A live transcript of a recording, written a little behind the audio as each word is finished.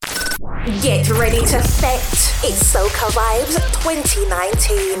Get ready to fect. It's Soca Vibes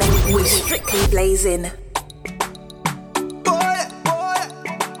 2019 with Strictly Blazing.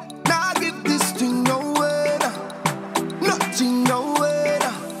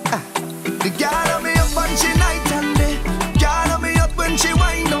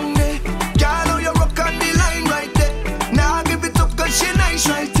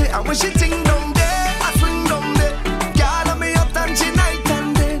 When she ting down there, I swing down there. Girl, I'm me up and she night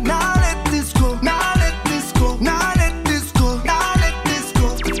and day. Now let this go, now let this go, now let this go, now let this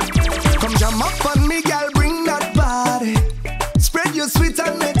go. Come jam up on me, girl, bring that body. Spread your sweet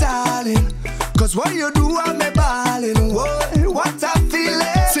and me darling. Cause what you do, I'm me balling. What I feeling.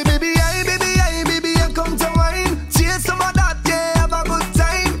 Say baby, I come to wine. Chase some of that, yeah, have a good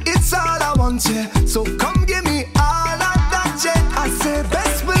time. It's all I want, yeah. So come give me all of that, yeah. I say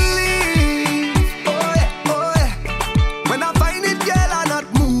best believe.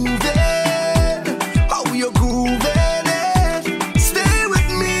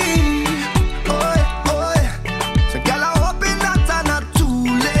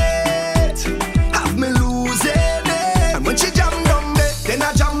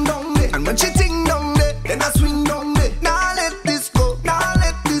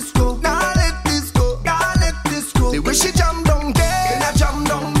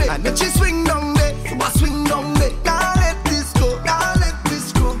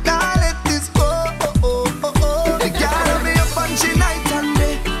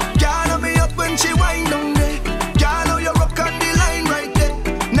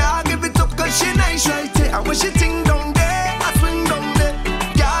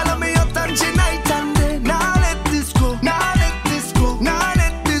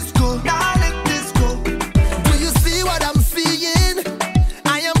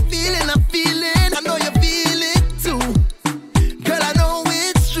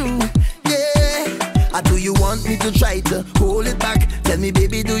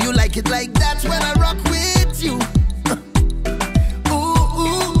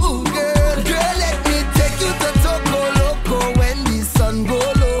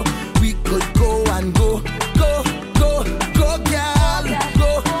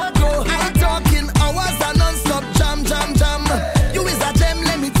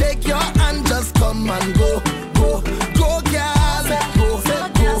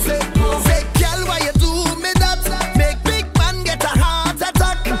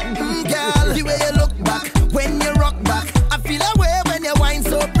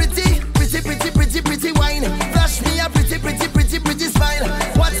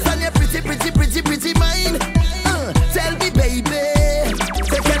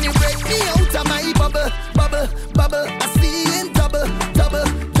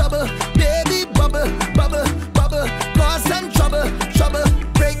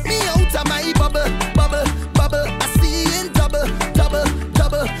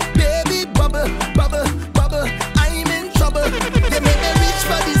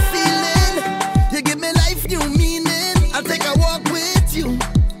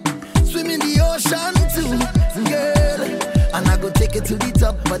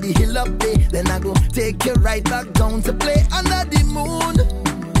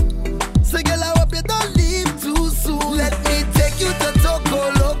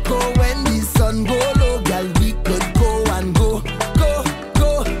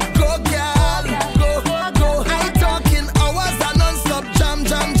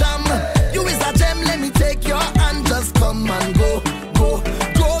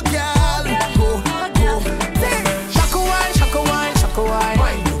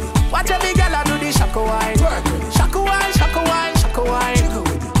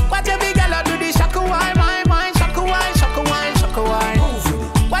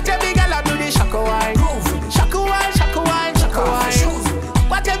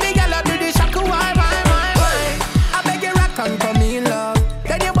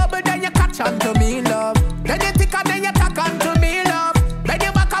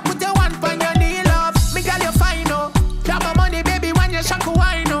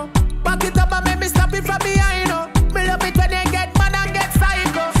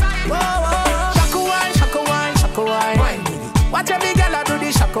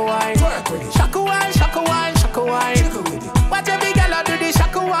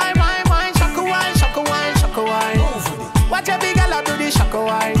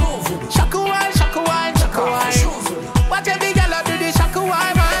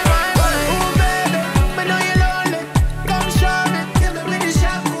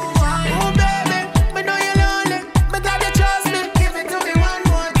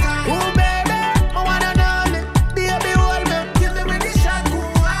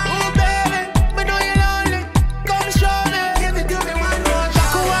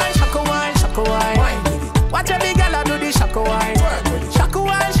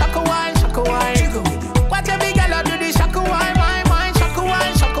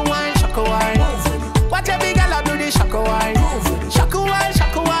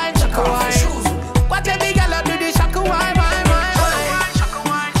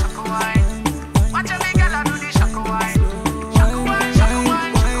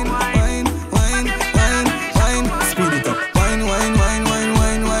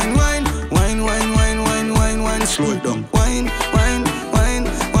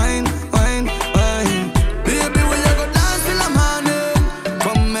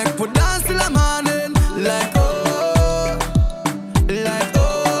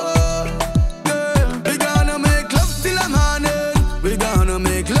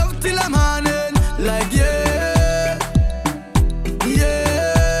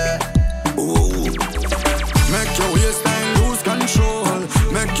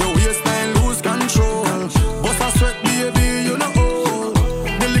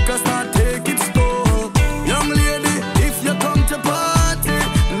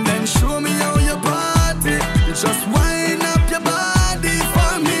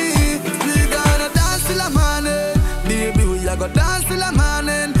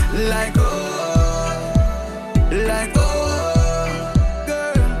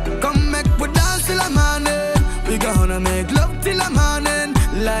 make love till the morning.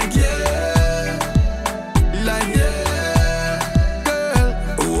 Like yeah, like yeah, girl.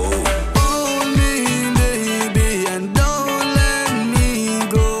 Oh, hold me, baby, and don't let me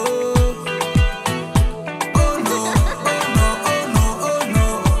go. Oh no, oh no, oh no, oh no.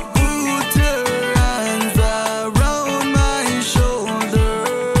 Put your hands around my shoulder.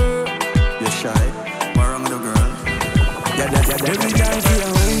 You're shy, what's wrong with the girl? Yeah. Every time for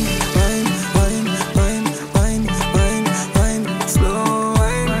your wine, slow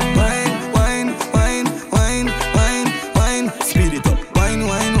wine, speed it up. Wine,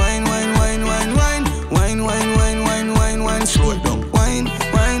 slow it down. Wine.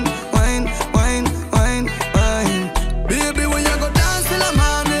 Baby, when you go dance till the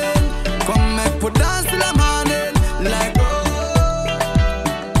morning, come make put dance till the morning. Like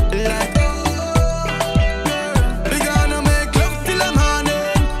we gonna make love till the morning.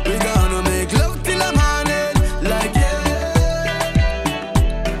 We gonna make love till the morning. Like yeah.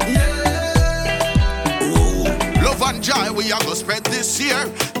 Love and joy we are gonna spread this year.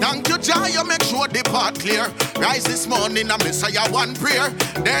 Thank you, Jah, you make sure the path clear. Rise this morning and Messiah one prayer.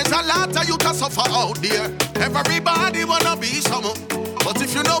 There's a lot of you to suffer out there. Everybody wanna be someone, but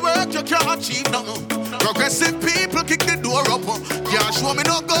if you no work, you can't achieve nothing. Progressive people kick the door up. Can't show me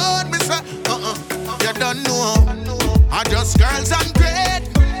no good, me say, you don't know. I just girls and great.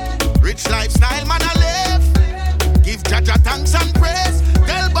 Rich lifestyle, man, I live. Give Jaja thanks and praise.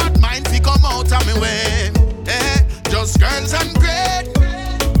 Tell bad mind fi come out of me way. Just girls and great.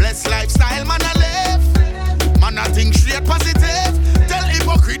 Blessed lifestyle, man, I live. Man, I think straight positive. Tell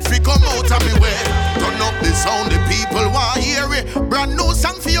hypocrite fi come out of me way. Turn up the sound, the people want hear it. Brand new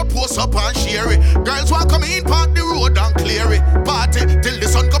song for your post up and share it. Girls want come in, park the road and clear it. Party till the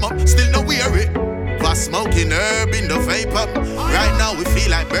sun come up, still no weary. Fast smoking herb in the vapor. Right now we feel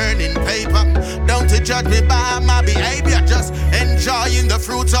like burning paper. Don't you judge me by my behavior. Just enjoying the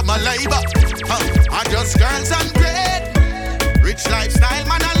fruits of my labor. I just girls and great. Rich lifestyle,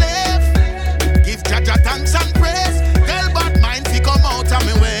 man, I live. Give Jaja thanks and praise. Tell bad mind fi come out of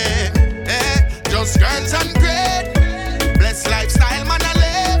me way. Just girls and great. Blessed lifestyle, man, I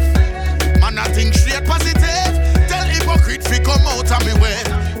live. Man, I think straight positive. Tell hypocrite fi come out of me way.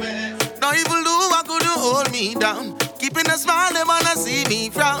 No evil do what could hold me down. Keeping a smile, they wanna see me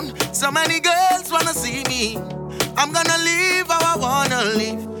frown. So many girls wanna see me. I'm gonna live how I wanna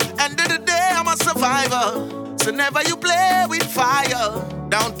live. End of the day, I'm a survivor. So never you play with fire.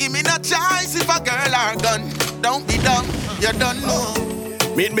 Don't give me no choice if a girl are gone. Don't be dumb, you don't know.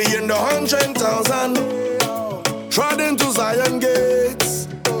 Meet me in the 100,000. Trod into Zion gates.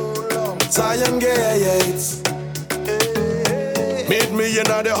 Zion gates. Meet me in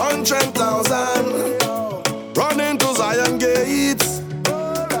the 100,000. Run into Zion gates.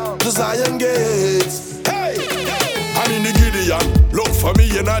 The Zion gates. Hey! I'm in the Gideon. Look for me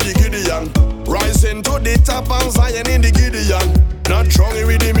in the Gideon. Rising to the top of Zion in the Gideon. Not strong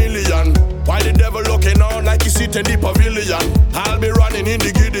with the million. While the devil looking on like he sit in the pavilion. I'll be running in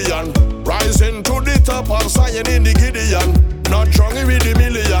the Gideon. Rising to the top of Zion in the Gideon. Not strong with the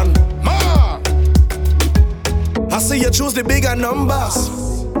million. Ma! I see you choose the bigger numbers.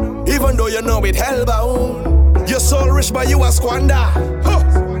 Even though you know it hellbound. You're so rich but you a squander.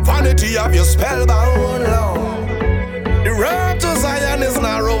 Vanity of your spellbound, Lord. The road to Zion is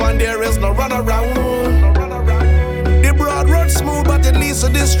narrow and there is no run around. The broad road smooth but it leads to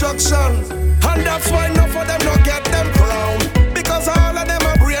destruction. And that's why enough of them don't get them crown. Because all of them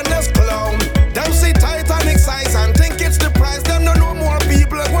are brainless clown. Them see Titanic size and think it's the price. Them don't know more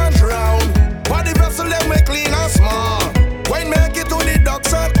people want drown. But the vessel them make clean and small. When make it to the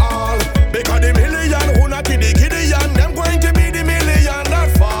docks at all. Because the million who not in the Gideon, them going to be the million that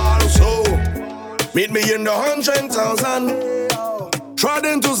fall. So meet me in the 100,000. Trod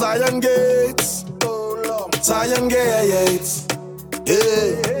into Zion gates. Zion gates.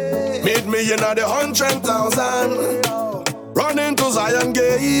 Yeah. Meet me in the 100,000. Run into Zion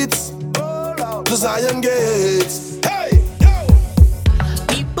gates. The Zion gates. Hey!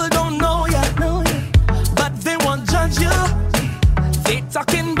 People don't know ya, but they won't judge you. They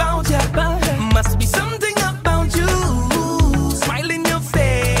talking about ya, must be something about you. Smile in your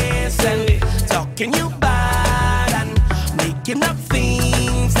face and talking you bad and making up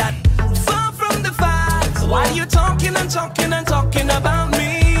things that far from the facts. Why you talking and talking and talking about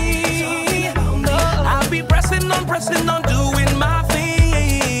me? I'll be pressing on, doing my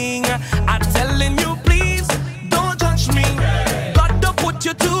thing. I'm telling you, please don't judge me. God don't put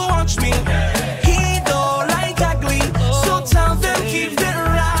you to watch me. He don't like ugly, so tell them keep their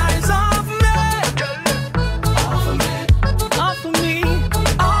eyes off me. Off of me, off of me,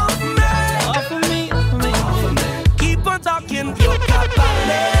 off me, off of me, off of me. Keep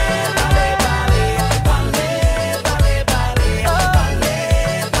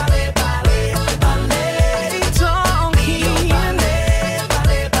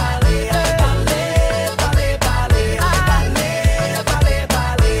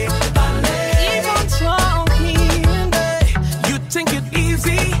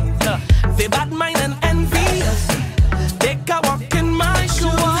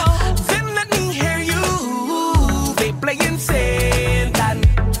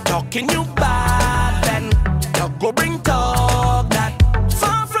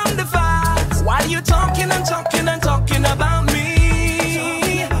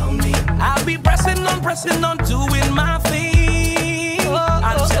pressing on doing my thing.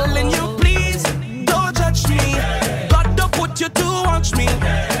 I'm telling you, please don't judge me. God don't put you to watch me.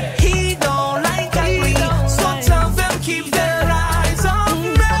 He don't like me, so tell them keep their eyes on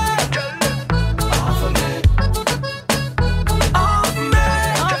me. Off of me, off me,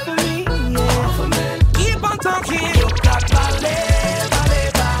 off of me, yeah. Off of me. Keep on talking. You got ballet,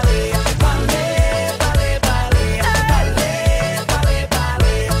 ballet, ballet, ballet, ballet, ballet, ballet,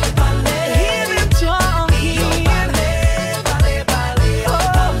 ballet, ballet. Hear him talking. You ballet, ballet, ballet,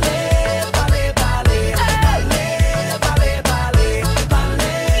 ballet, ballet, ballet, ballet, ballet,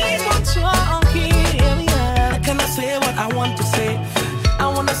 ballet. Keep on talking. Yeah. Can I say what I want to say? I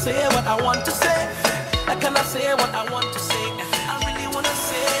wanna say what I want to say. Can I say what I want to say? I really wanna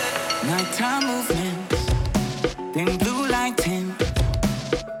say it. Nighttime movements, then blue lighting.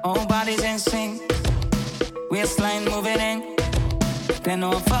 All bodies in sync. Waistline moving in. Then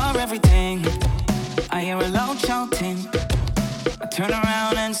over everything. I hear a loud shouting. I turn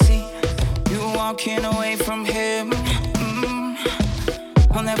around and see you walking away from him.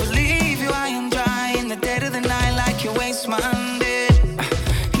 I'll never leave you high and dry in the dead of the night like your waste minded.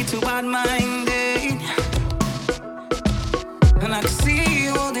 He too bad-minded. And I can see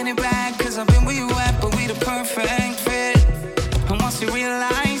you holding it back, cause I've been where you at, but we the perfect fit. And once you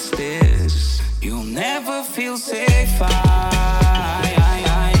realize this, you'll never feel safer.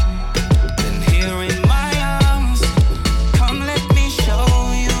 Then here in my arms, come let me show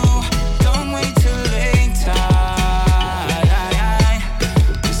you. Don't wait till later.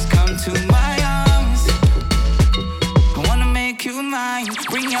 Just come to my arms. I wanna make you mine.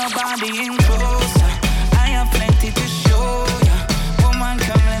 Bring your body in closer. I have plenty to show you. Woman,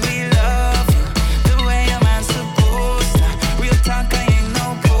 come let me love you the way a man's supposed to. Real talk, I ain't no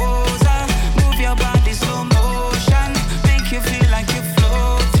poser. Move your body slow motion. Make you feel like you're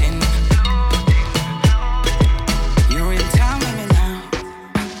floating. You're in town with me now.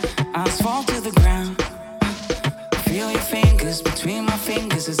 Eyes fall to the ground. Feel your fingers between my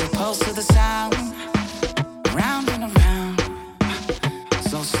fingers as opposed to the sound. Round and around.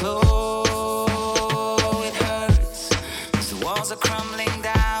 So slow, it hurts. As the walls are crumbling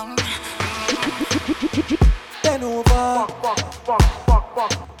down. Bend over.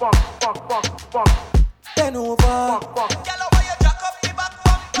 Bend over. Bend over.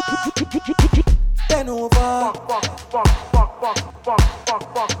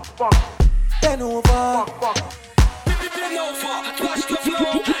 Bend over.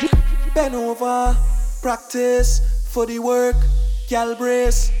 Bend over. Practice for the work. Gal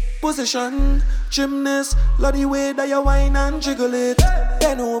brace. Position. Gymnast. Love the way that you whine and jiggle it.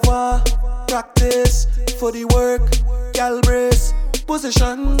 Bend over. Practice for the work. Gal brace.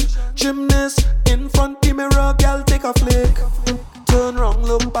 Position. Gymnast. In front the mirror. Gal take a flick. Turn round,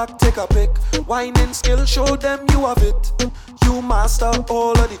 look back, take a pic. Whining skill, show them you have it. You master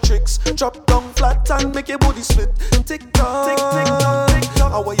all of the tricks. Drop down flat and make your body split. Tick tock, tick tick tock, tick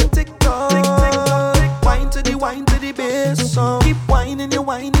tock. How are you tick tock, tick tick tock, tick. Wine to the bass song. Keep whining your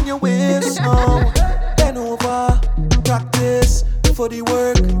waist now. Bend over, practice for the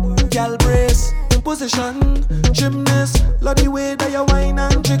work. Gal brace, position, gymnast. Love the way that you whine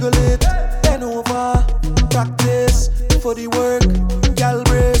and jiggle it. Bend over, practice for the work. Gal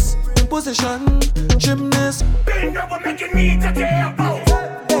brace, position, gymnast. Bend over, make your knees to tear out.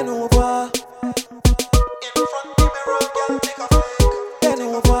 Bend over. In front the mirror, gal take a flick. Bend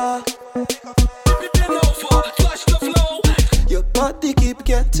over. Touch the flow. Your body keep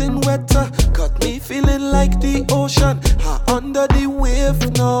getting wetter. Got me feeling like the ocean. Under the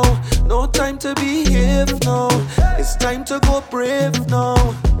wave now. No time to behave now. It's time to go brave now.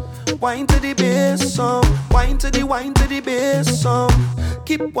 Wine to the bass song. Wine to the bass song.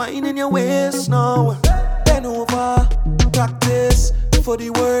 Keep whining your waist now. Bend over. Practice for the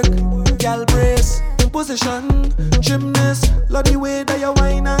work. Gal brace. Position. Gymnast. Love the way that you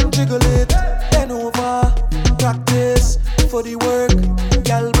whine and jiggle it. Bend over. Practice for the work.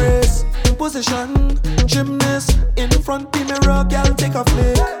 Gal brace. Position. Gymnast. In front the mirror. Gal take a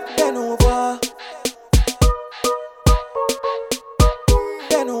flick. Bend over.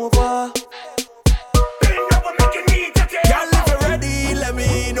 Bend over. Girl, if you're ready, let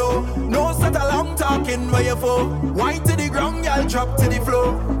me know. No set a long talking where you for. Wine to the ground, girl, drop to the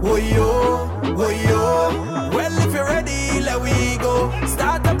floor. Oh yo, oh yo. Well, if you're ready, let we go.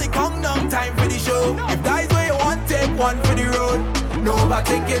 Start up the countdown, time for the show. If that's where you want, take one for the road. No back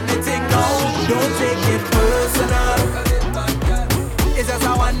taking the thing out. Don't take it personal. It's just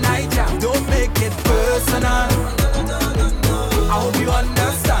a one night jam. Don't make it personal. I hope you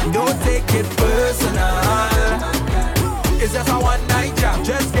understand. Don't take it personal. It's just a one night jam.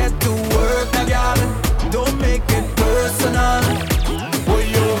 Just get to work, now, girl.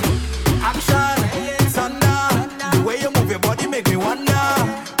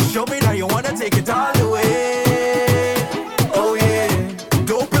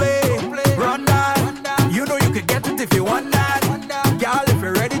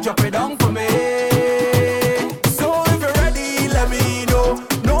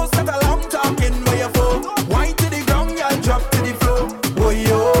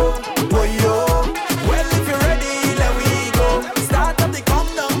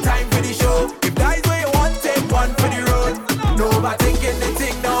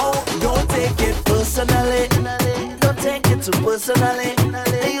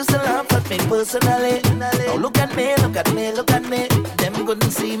 personally. Now look at me, look at me, look at me. Them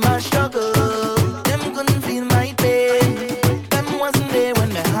couldn't see my struggle. Them couldn't feel my pain. Them wasn't there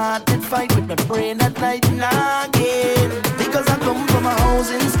when my heart did fight with my brain at night and again. Because I come from a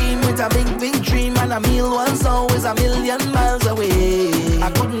housing scheme with a big, big dream, and a meal was always a million miles away.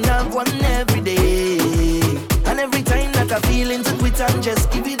 I couldn't have one every day. And every time that I feel into quit and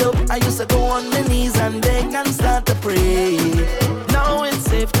just give it up, I used to go on my knees and beg and start to pray. Now it's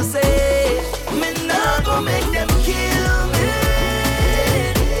safe to say, me not gonna make them kill me.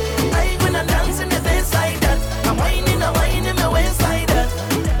 I ain't gonna dance in the face like that. I'm whining my waist like that.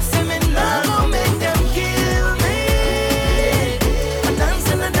 Say me not gonna make them kill me. I'm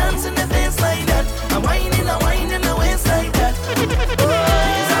dancing in the face like that. I'm whining my waist like that. Oh,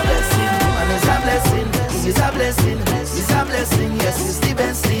 it's a blessing, and it's a blessing. It's a blessing, it's a blessing, yes, it's the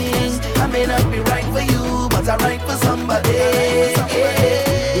best thing. I may not be right for you, but I'm right for somebody.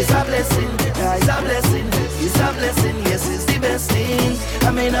 It's a blessing, it's a blessing, it's a blessing, yes, it's the best thing.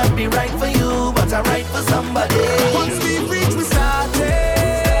 I may not be right for you, but I'm right for somebody. Once we reach, we started.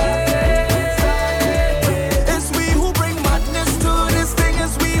 It's we who bring madness to this thing.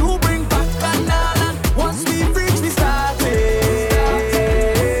 It's we who bring back banana. Once we reach, we started.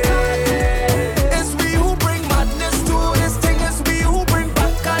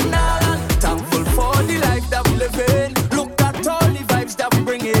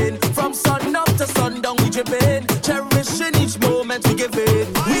 Cherishing each moment we give it.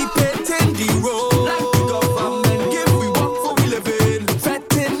 We painting the road like the government give. We work for we live in.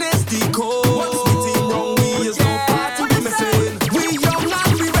 Fetting is the code. What's the team wrong? We is no part to be missing. We young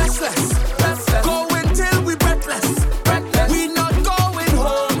and we restless. Going till we breathless. We not going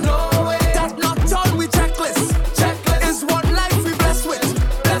home. No way. That not all we checklist. Is one life we blessed with.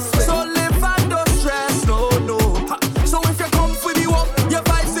 So live and don't stress. No. So if you come for the walk, your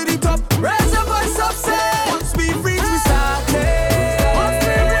vibes to the top. Raise your voice up, say.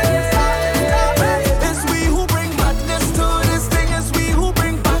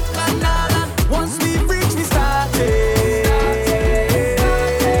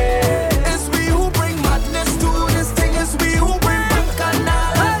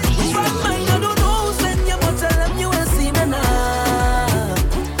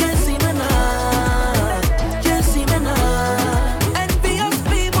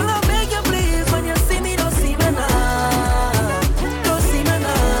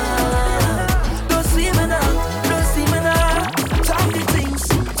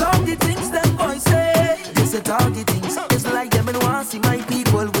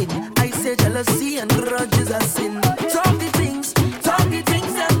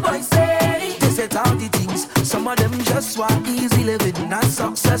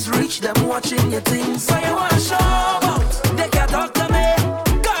 Success reach them watching your things. So you want to show out, they can't talk to me.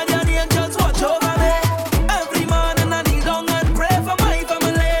 Guardian angels watch over me. Every morning I kneel down and pray for my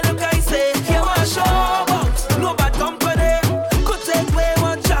family. Look, I say, you want to show out, no bad company could take away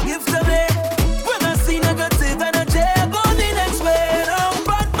what you give to me. When I see negative energy, I go the next way. Now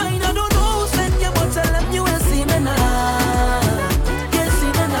bad mind, I don't know, send you, but tell them you will see me now. You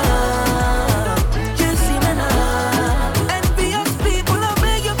see me now. You see me now. Envious people,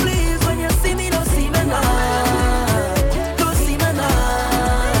 please, when you see me, don't see me now. Don't see me now.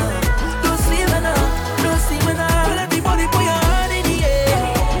 Don't see me now. Don't see me now. Well, everybody put your hand in the air.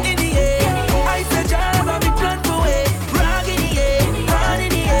 In the air. I said, John, I'll be plan for it. Rock in the air. Hand in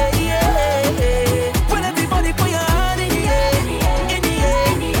the air. Yeah. Well, everybody put your hand in the air. In the air.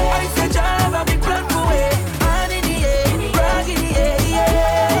 I said, John, I'll be plan for it. Hand in the air. Rock in the air.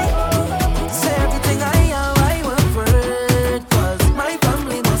 Yeah. Say everything I am, I work for it. Cause my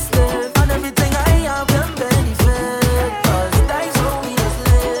family must live. And everything I have them benefit. Cause that's how we just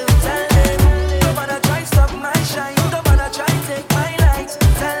live. Tell them, no matter try stop my shine. No matter try take my light.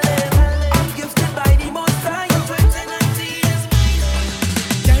 Tell them, I'm gifted by the most high. 2019 is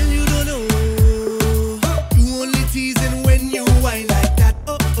Girl, you don't know. You only teasing when you whine like that.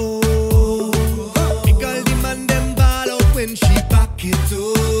 The girl demand them ball out when she back it up.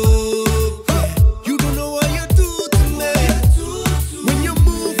 Yeah. You don't know what you do to me when you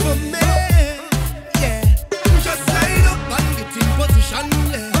move for me. Yeah. Just line up and get in position.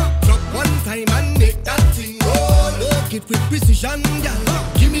 Yeah. Drop one time and make that thing roll. Work it with precision, girl.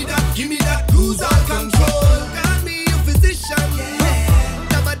 Give me that, lose all control. Call me your physician. Yeah.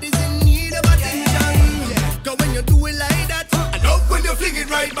 Nobody's in need of attention. Yeah. Cause when you do it like that, I love when you fling it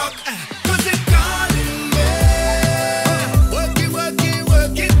right back. Cause it's calling me.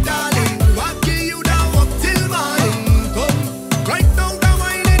 Work it, darling. Rock you down up till morning. Come right now, the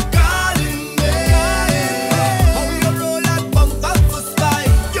wine it calling me. How you roll that bump up for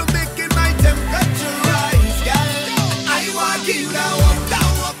spine. You're making my tempo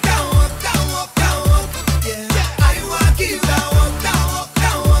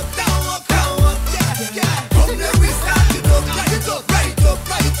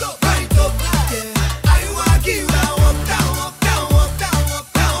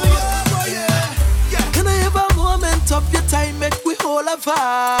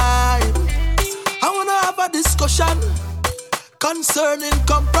ain't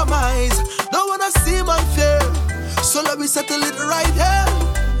compromise. Don't wanna see man fail, so let me settle it right here.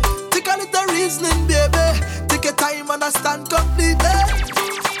 Take a little reasoning, baby. Take your time, understand completely.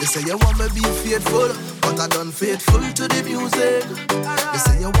 You say you want me be faithful, but I done faithful to the music. You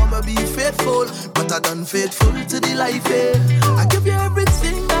say you want me be faithful, but I done faithful to the life. I give you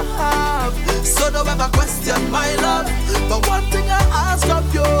everything I have, so don't ever question my love. But one thing I ask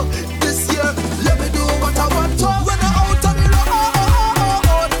of you this year, let me do what I want to. When I'm out on the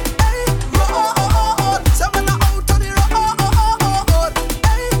road, hey, road. So when I'm out on the road,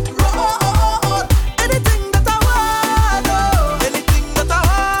 hey, road. Anything that I want, anything that I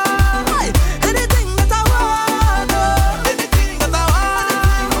want, anything that I want, anything that I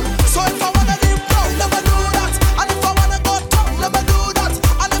want. So if I wanna live down, let me do that. And if I wanna go top, let me do that.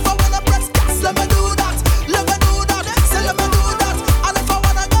 And if I wanna press gas, let me do that. Let me do that, say let me do that. And if I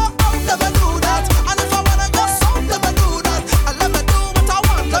wanna go out, let me do that. And if I wanna go south, let me do that. And let me do what I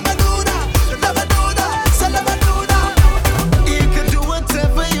want, let me do that. Let me do that, say let me do that. You can do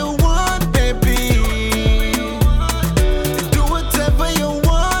whatever you want, baby. Do whatever you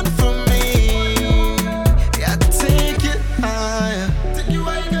want from me. Yeah, take it higher.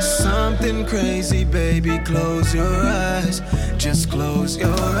 Something crazy, baby. Close your eyes. Just close your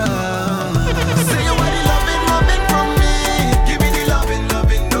eyes. Say you want the loving from me. Give me the loving,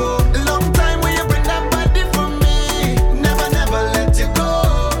 no. Long time when you bring that body for me. Never let you go.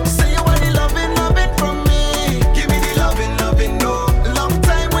 Say you want the loving from me. Give me the loving, no. Long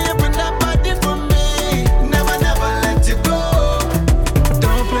time when you bring that body for me. Never let you go.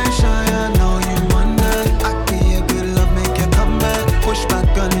 Don't play shy, I know you want that. I give you good love, make you come back. Push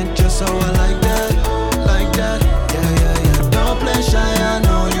back on it just so I like that. Yeah. Don't play shy, I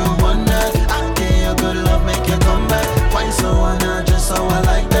know you want that. I give you good love, make you come back. Why so I know just so I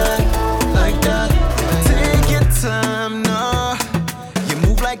like that. Yeah. Take your time, no. You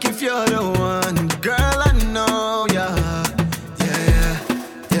move like if you're the one, girl. I know, yeah.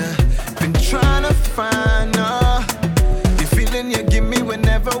 Been trying to find the feeling you give me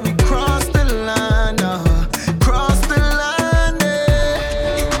whenever we cross the line, cross the line.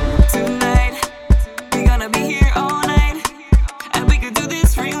 Tonight, we gonna be here all night, and we could do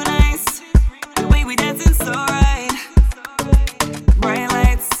this real nice. The way we dancing so right. Bright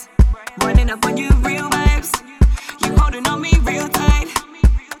lights, running up on you, real vibes. You holding on me real tight,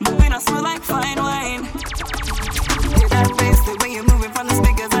 moving us smooth like fine wine. Hear that bass, the way you're moving from the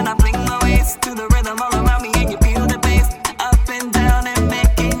speakers, and I fling my waist to the rhythm all around me, and you feel the bass up and down and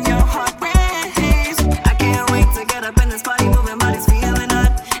making your heart race. I can't wait to get up in this party, moving bodies feeling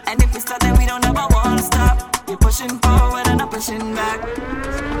hot. And if we start, then we don't ever wanna stop. You're pushing forward and I'm pushing back.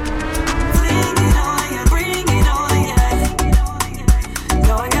 Fling it on, yeah, bring it on, yeah.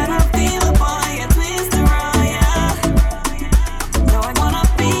 No, I gotta feel a boy, yeah, twist around, yeah. No, I wanna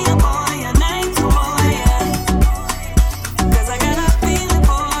be a boy, yeah, night to boy, yeah. 'Cause I gotta feel it,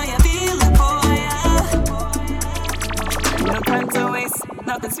 boy, yeah, no time to waste,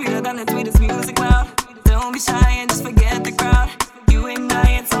 nothing sweeter than the sweetest music loud. Don't be shy and just forget the crowd. You and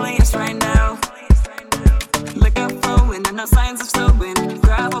I, it's only us right now. Look up flowing and no signs of slowing.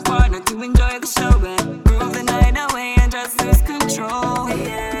 Grab a partner to enjoy the show and groove the night away and just lose control.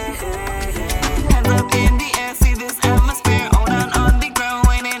 Hands up in the air, see this atmosphere. Hold on the ground,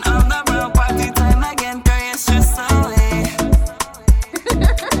 waiting on the road. Party time again, throw your stress away.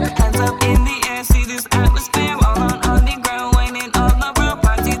 Hands up in the air, see this atmosphere. Hold on the ground, waiting on the road.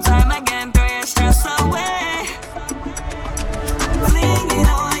 Party time again, throw your stress away. Fling it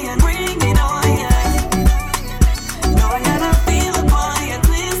on, yeah, bring it on, yeah. No, I gotta feel a boy, yeah,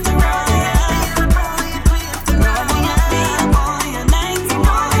 twist around, yeah. No, I wanna be a boy, yeah, night to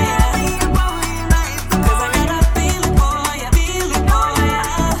boy, yeah. 'Cause I gotta feel it, boy, yeah, feel it, boy,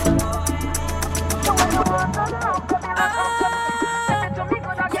 yeah.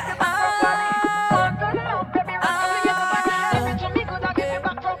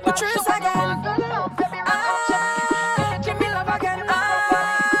 Patrice again. Give me love again.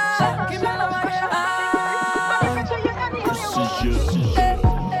 Give me love again.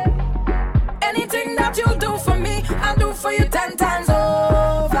 Anything that you do for me, I'll do for you 10 times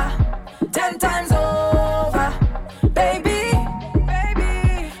over. 10 times over, baby.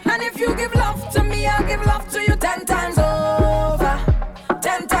 And if you give love to me, I'll give love to you 10 times over.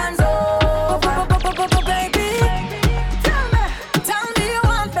 10 times over, baby. Tell me you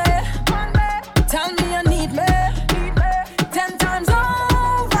want me. Tell me you need me. 10 times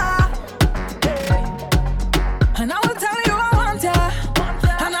over. And I will tell you I want ya.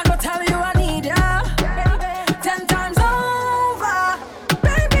 And I go tell you I need ya. 10 times over,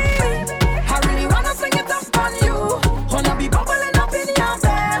 baby. I really wanna sing it up on you. Wanna be bubbling up in ya.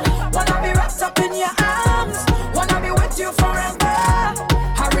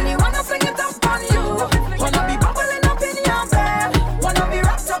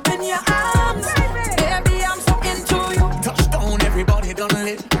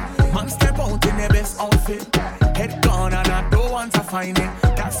 Man step out in the best outfit. Head gone and I don't want to find it.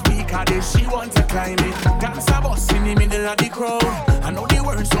 That speaker there, she want to climb it. Dance a bus in the middle of the crowd. I know the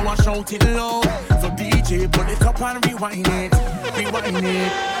words, so I shout it loud. So DJ, put it up and rewind it. Rewind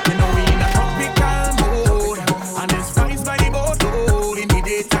it. You know we in a tropical mode. And there's vibes by the boatload. In the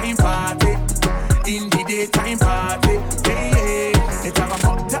daytime party. In the daytime party. Yeah. It's have a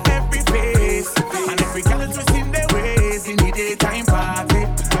fuck to every face. And every girl is twisting their ways. In the daytime party.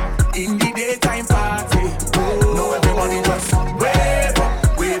 In the daytime party. Oh. Now everybody just wave up.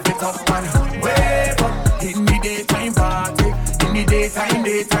 Wave it up and wave up. In the daytime party. In the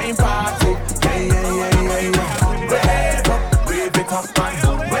daytime party. Yeah, yeah, yeah, yeah, yeah. Wave up. Wave it up and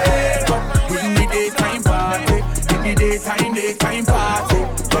wave up. In the daytime party. In the daytime party.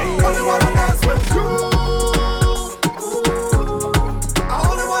 Yeah, yeah, yeah, yeah.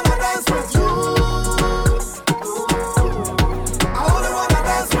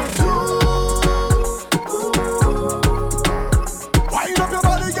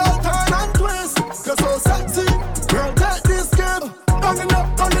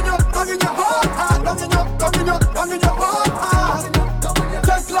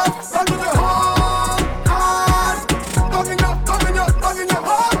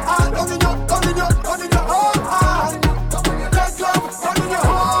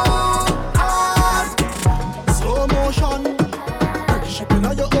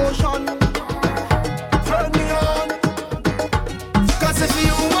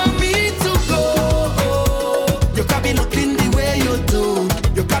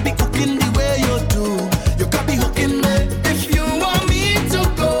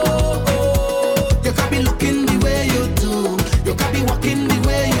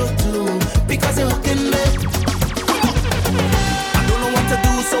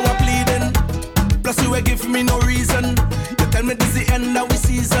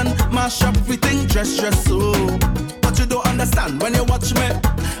 Dress so, but you don't understand when you watch me.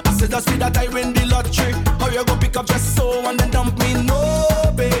 I said just for that I win the lottery. How you go pick up just so and then dump me? No,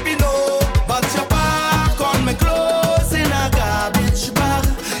 baby, no. But your back on me clothes in a garbage bag.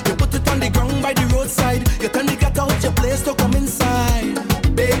 You put it on the ground by the roadside. You tell me get out your place to come inside.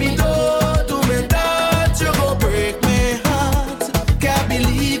 Baby, don't do me that. You go break my heart. Can't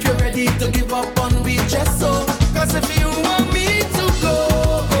believe you're ready to give up on me just so. Cause if you want me to go,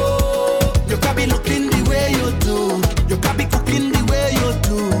 you can be looking the way you do. You can be cooking the way you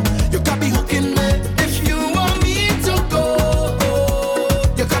do. You can be hooking me. If you want me to go,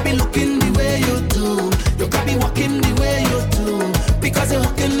 you can be looking the way you do. You can be walking the way you do. Because you're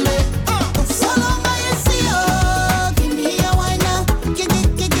hooking me. So long as you see you, give me a wine now. Give me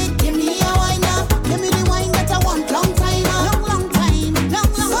a wine now. Give me the wine that I want long time now. Long time.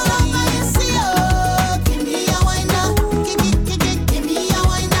 So long as you see you, give me a wine now. Give me a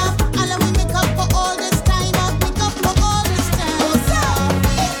wine now. And let me make up for all this time. Make up for all this time.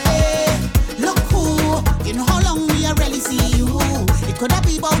 Look who, you know how long we already see you. It could have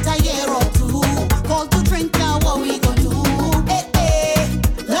been about a year or two. Call to drink now, what we gon' do?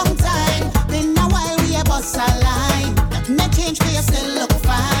 Long time, been a while we a bust a line. Nothing that change for you still look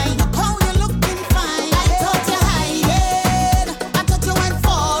fine. Look how you looking fine. I thought you hiding, I thought you went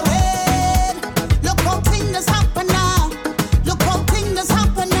foreign. Look how things happen now. Look how things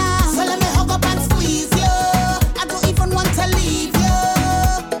happen now. So let me hug up and squeeze you. I don't even want to leave you.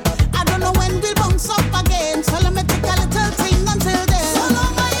 I don't know when we'll bounce up again. So let me take a little thing until then. So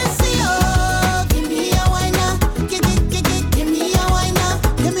long as you see you, give me a wine now. Give me a wine now.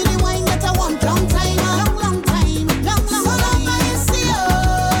 Give me the wine that I want long time now. Long time. So long as you see you,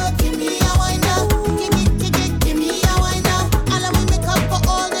 give me a wine now. Give me a wine now. And let me make up for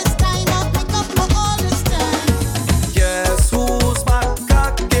all this time. Make up for all this time. Guess who's back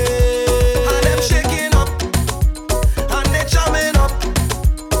again? And them shaking up, and they jamming up,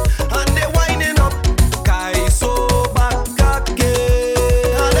 and they winding up. Kaiso back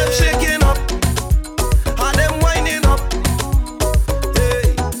again, and them shaking up, and them winding up.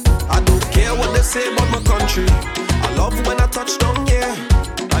 Hey, I don't care what they say about my country. I love when I touch down here,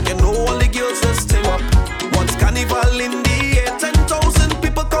 and you know all the girls just team up. Once carnival in the air, 10,000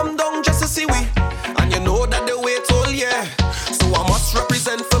 people come down just to see we. And you know that they wait all year. So I must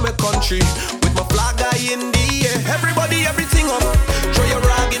represent for my country with my flag high in the air. Everybody, everything up. Throw your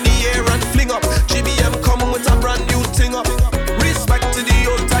rag in the air and fling up. GBM come with a brand new thing up. Respect to the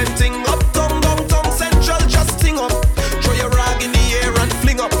old time thing up. Downtown Central just thing up. Throw your rag in the air and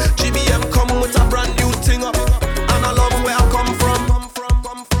fling up. GBM come with a brand new thing up. And I love where I come from.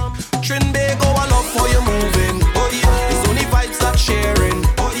 Trinbago, I love how you're moving. Oh yeah, it's only vibes that sharing.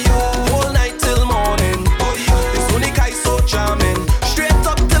 Oh yeah, whole night till morning. Oh yeah, it's only Kaiso jamming. Straight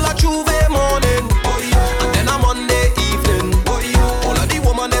up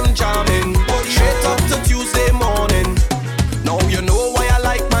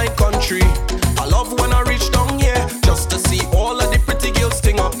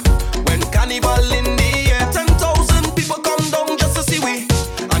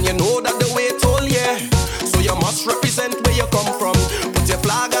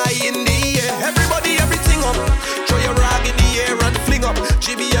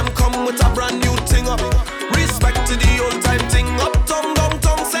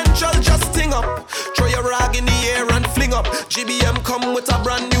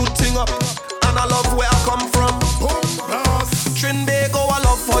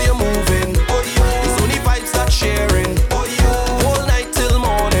love how you're moving. It's only vibes that sharing. Whole night till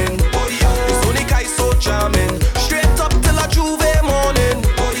morning. It's only guy so charming. Straight up till a Juve morning.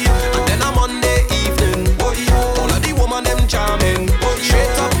 And then a Monday evening. All of the woman them charming.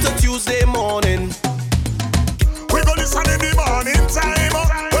 Straight up to Tuesday morning. We go listen in the morning time.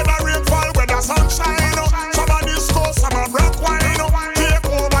 When the rain fall, when the sunshine. Some a disco, some a rock wine. Take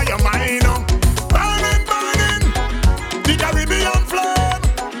over your mind. Burning, burning. The Caribbean flame.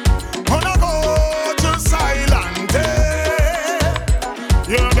 Wanna go to silent day.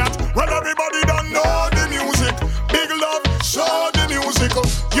 Yeah, that. Well, everybody don't know the music. Big love, show the music.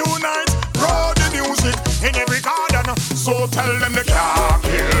 Unite, grow the music in every garden. So tell them they can't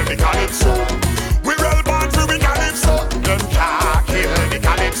kill the calypso. We roll back for the calypso. Them can't kill the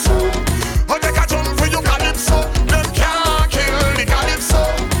calypso. Oh, they can jump for you calypso. Them can't kill the calypso.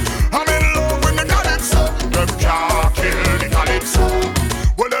 I'm in love with the calypso. Them can't kill the calypso.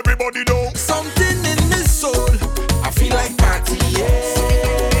 Well, everybody know Something in my soul, I feel like party,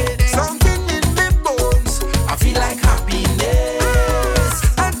 yeah. Something in my bones, I feel like happiness.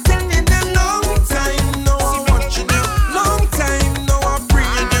 I'm telling you, a long time now I'm watching you. Long time now I'm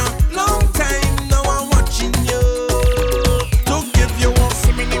praying you. Long time now I'm watching you. To give you one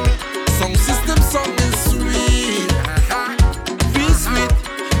song system song is sweet. Feel sweet,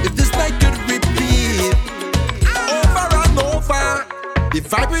 if this night could repeat over and over. The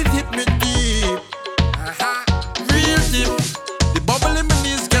vibrant hit me deep, real deep. The bubble in my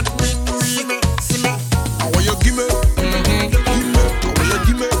knees get me real. See me, how will you give me? Give me, how will you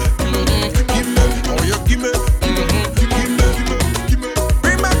give me? Give me, how will you give me? Give me.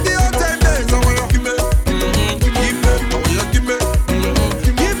 Bring back the old time days. How will you give me? Give me, how will you give me?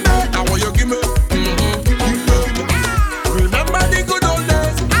 Give me, how will you give me? Remember the good old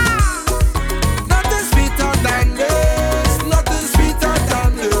days. Nothing sweeter than this. Nothing sweeter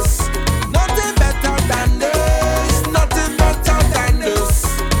than this. Nothing better than this. Nothing better than this.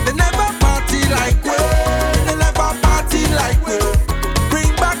 They never party like we. They never party like we.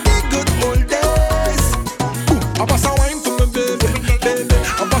 Bring back the good old days. I bust a wine for my baby, baby.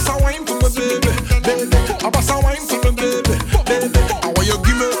 I bust a wine for my baby, baby. I bust a wine for my baby, baby. How will you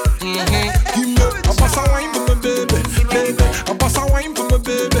give me? Give me. I bust a wine for my baby, baby. I bust a wine for my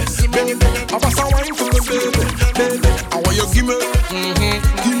baby, baby. I bust a wine for my baby, baby. How will you give me?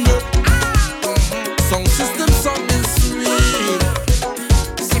 Give me. Song system song is sweet,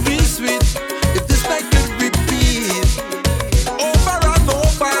 sweet, sweet. If this night could repeat over and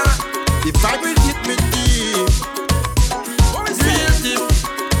over, the vibrant hit me deep, real deep.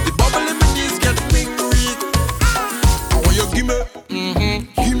 The bubble in my knees get me weak. How will you give me?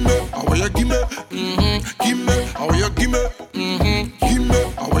 Give me. How will you give me? Give me. How will you give me? Give me.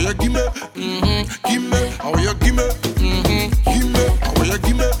 How will you give me? Give me. How will you give me? Give me. How will you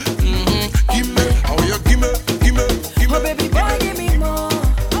give me? Give me. How will you give me? Give me. Give me. Oh, baby boy, give me more.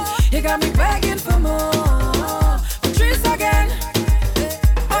 You got me begging for more. Patrice again.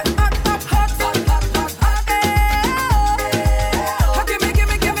 Hot, hot, hot, hot, hot, hot, hot, hot. Oh, give me, give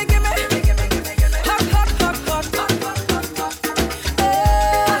me, give me, give me. Hot, hot, hot, hot, hot, hot, hot, hot. Oh,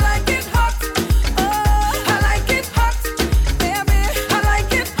 I like it hot. Oh, I like it hot, baby. I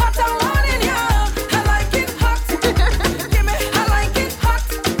like it hot. I want it, yeah. I like it hot. Give me, I like it hot.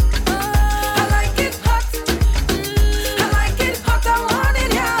 Oh, I like it hot. I like it hot. I want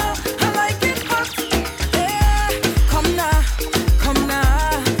it, yeah. I like it hot. Yeah. Come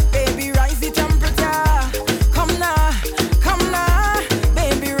now, baby, rise the temperature. Come now,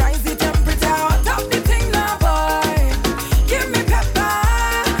 baby, rise the temperature. Hot up the thing now, boy. Give me pepper.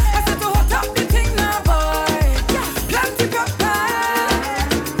 I said to hot up the thing now, boy. Plenty pepper.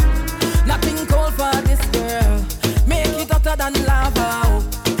 Nothing cold for this girl. Make it hotter than lava.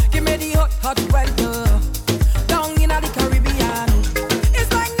 Give me the hot, hot weather. Down in the Caribbean.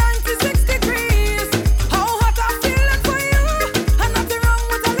 It's like 96 degrees. How hot I feeling for you. And nothing wrong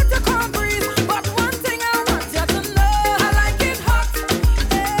with a little cold breeze. But one thing I want you to know. I like it hot.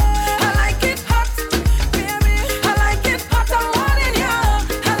 I like it hot. Baby, I like it hot. I want it, yeah.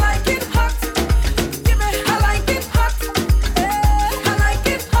 I like it hot. Give me, I like it hot. I like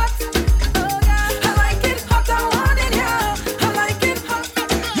it hot. Oh, yeah. I like it hot. I want it, yeah. I like it hot.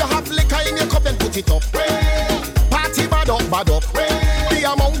 You have liquor in your cup and put it up. Party bad up, bad up. The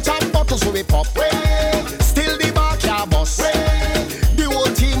amount of bottles we pop. Still the bar can't bust. The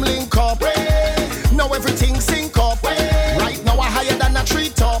whole team link up. Now everything sync up. Right now we're higher than a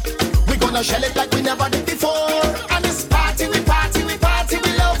treetop. We gonna shell it like we never did before. And this party, we party, we party,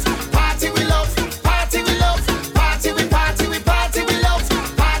 we love. Party, we love. Party, we love. Party, we party, we party, we love.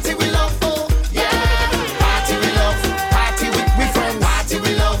 Party, we love. Oh, yeah. Party, we love. Party with we friends. Party,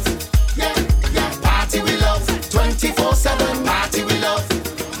 we love.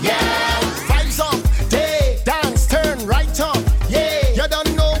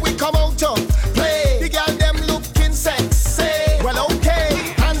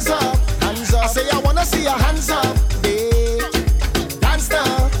 see your hands up, yeah. Dance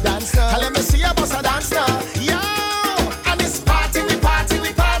now, dance now. Let me see your boss a dance now, yo. And it's party, we party,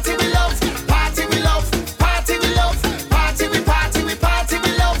 we party, we love. Party, we love. Party, we love. Party, we party, we party,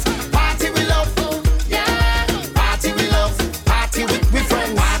 we love. Party, we love, yeah. Party, we love. Party with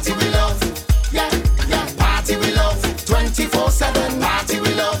friends. Party, we love, yeah, yeah. Party, we love. 24/7. Party,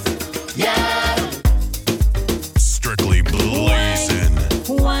 we love, yeah. Strictly blazing.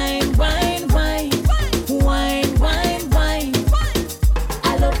 Wine, wine, wine, wine, wine, wine.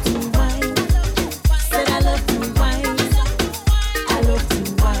 I love to wine. Said I love to wine. I love to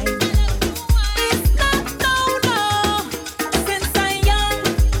wine. It's not no. Since I'm young,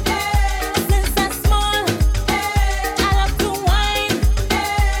 since I'm small, I love to wine.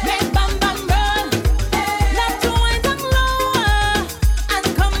 Make bam bam roll. Love to wine down lower and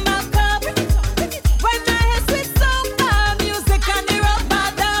come back up. When I hear sweet soca music and the rock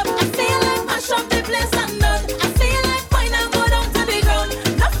bad up, I feel like mash up the place and done. I feel like wine and go down to the ground.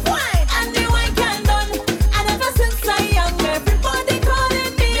 Enough wine and the wine can done. And ever since I'm young, everybody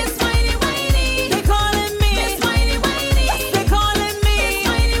calling me Miss Whiny Whiny. They calling me Miss Whiny Whiny. Yes, they calling me Miss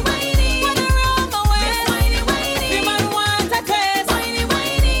Whiny Whiny. Wanna roll my waist, Whiny Whiny. The man want a taste, Whiny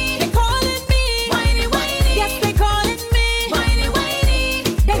Whiny. They calling me Whiny Whiny. Yes, they calling me Whiny Whiny.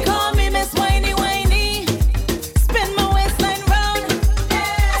 They call me Miss Whiny Whiny. Spin my waistline round.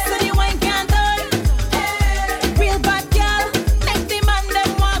 I said you ain't can done. Real bad girl, make the man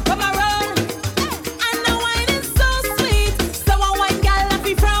them want come around. And the wine is so sweet, so a wine girl have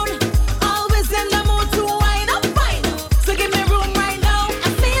be frown. Always in the mood to wine up fine. So give me room right now. I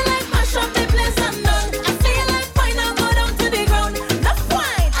feel like mash up the place and done. I feel like wine and go down to the ground. Enough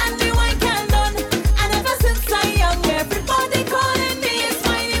wine and the wine can done. And ever since I'm young, everybody calling me Miss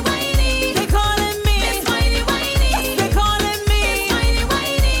Whiny Whiny. They calling me Miss Whiny Whiny. Yes, they calling me Miss Whiny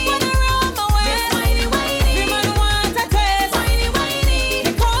Whiny. Wanna roll my waist, Whiny Whiny. The man want a taste, Whiny Whiny.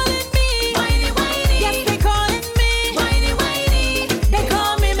 They calling me Whiny Whiny. Yes, they calling me Whiny Whiny. They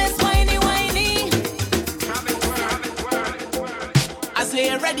call me Miss Whiny Whiny. I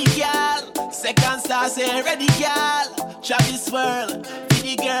say ready, girl. Second star say ready, girl. Travis World, for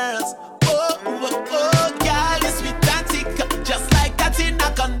the girls. Oh, girl, you sweet and thick, just like that in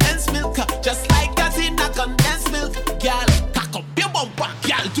a condensed milk, just like that in a condensed milk. Girl, cock up your bumper,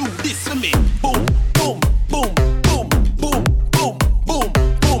 girl, do this for me. Boom, boom, boom, boom, boom, boom, boom,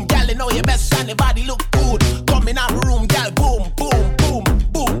 boom. Girl, you know your best and your body look good. Come in our room, girl, boom, boom, boom,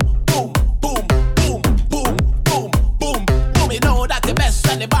 boom, boom, boom, boom, boom, boom, boom, boom. You know that the best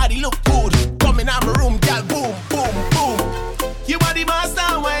and the body look good. Come in our room, girl, boom, boom, boom. You are the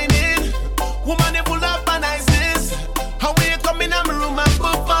master whining, woman, you pull up and niceness. How when you come in our room and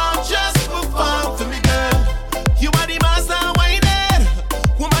perform, just perform for me, girl. You are the master whining,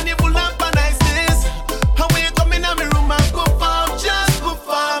 woman, you pull up and niceness. How when you come in our room and perform, just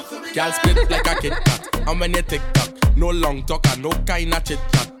perform for me, girl. Girl spit like a Kit Kat, and when you tick tock, no long talk and no kind of chit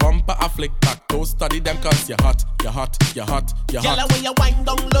chat. Bumper a flick back, don't study them cause you're hot, you're hot, you're hot, you're hot. Girl, when you wind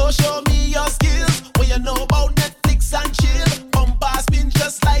down low, show me your skills. What you know about Netflix and chill. Bumper spin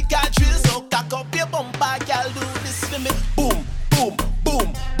just like a drill. So cock up your bumper, girl, do this for me. Boom, boom,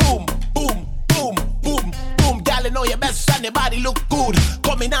 boom, boom, boom, boom, boom, boom. Girl, you know your best and your body look good.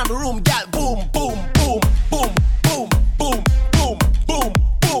 Come in my room, girl, boom, boom, boom, boom, boom, boom, boom, boom,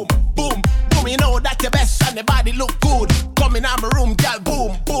 boom, boom, boom. You know that your best and your body look good. Come in my room, girl,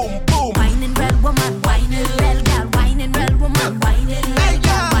 boom, boom, boom. Whining real woman, whining real girl, whining real woman, whining real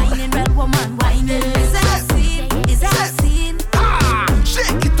girl, whining real woman, whining. Is that a scene? Is that a scene?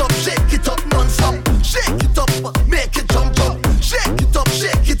 Shake it up non-stop. Shake it up, make it jump up. Shake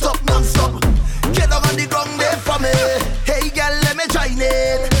it up non-stop. Get up on the ground there for me. Hey girl, let me join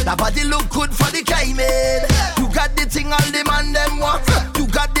in. That body look good for the climate. You got the thing all the man them want. You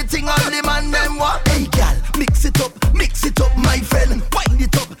got the thing all the man them want. Hey girl, mix it up, my friend. Wind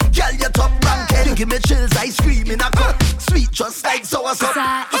it up, girl, your top ranking. Give me chills, I scream in a cup. Sweet just like sour soup.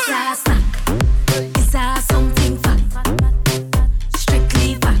 It's a snack. It's a something fat.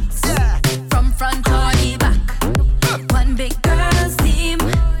 Strictly facts. From front or the back. One big girl's team.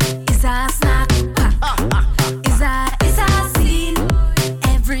 It's a snack pack. It's a scene.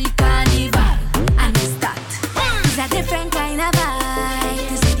 Every carnival. And it's that. It's a different kind of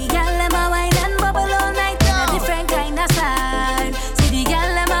vibe. You see the girl them a wine and bubble all night. A different kind of style. See the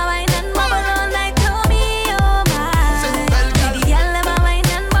girl them a wine and bubble all night. To me, oh my. See the girl them a wine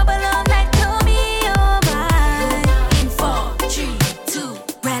and bubble all night. To me, oh my. In 4, 3, 2.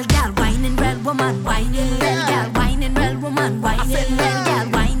 Real girl whining, real woman whining. Real girl whining, real woman whining. Real girl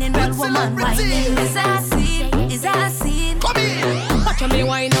whining, real woman whining. Is that a scene? Is that a scene? Come here. Watch me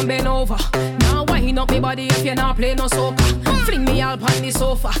wine and bend over. Now wine wind up me body if you not play no soca. Fling me all on the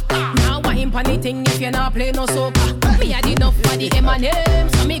sofa. Now wine pon the thing if you not play no soca. Me had enough for the M&M,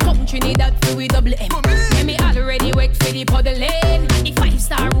 so me come Trinidad for we double M. Yeah, me already wait for the puddling. The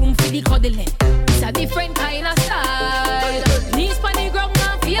 5-star room for the cuddling. It's a different kind of style. Knees pon the ground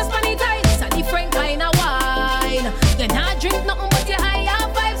and face pon the tight. It's a different kind of wine. You not drink nothing but your higher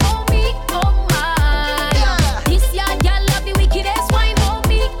vibes. Oh me, oh my. This year girl love the wickedest wine. Oh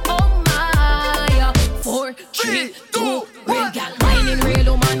me, oh my. 4, 3, 2, real girl whining,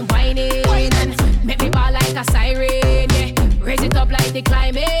 real woman whining. Make me ball like a siren, yeah. Raise it up like the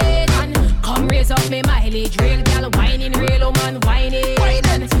climate and come raise up me mileage. Real girl whining, real woman whining.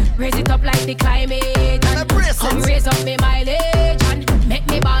 Raise it up like the climate and come raise up me mileage and make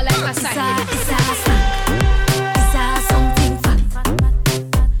me ball like a siren. It's a something fact,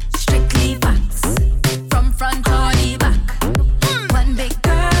 strictly facts. From front or the back, one big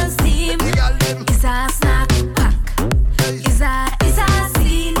girl's team. It's a snack pack. It's a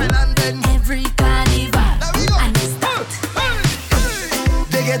scene. Every carnival and it's that.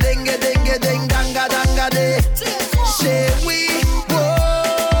 Digga dinga dinga ding danga danga de. Say we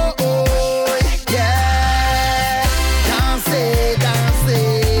whoa, oh, yeah. Dansez,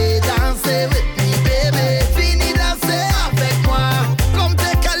 dansez, dansez with me, baby. Fini danser avec moi. Comme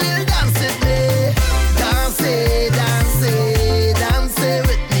t'es Khalil, dance with me. Dansez, dansez, dansez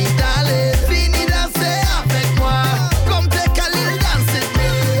with me, darling. Fini danser avec moi. Comme t'es Khalil, dance with me.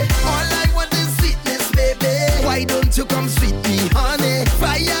 All I want is sweetness, baby. Why don't you come sweet me, honey?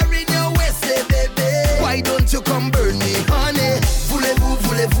 Fire in your waist, baby. Why don't you come burn me, honey? Voulez-vous,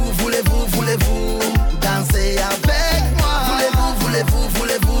 voulez-vous, voulez-vous, voulez-vous danser avec moi? Voulez-vous, voulez-vous,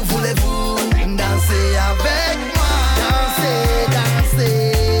 voulez-vous, voulez-vous danser avec moi? Dansez,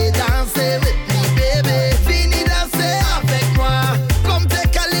 dansez, dansez with me, baby. Fini danser avec moi. Comme t'es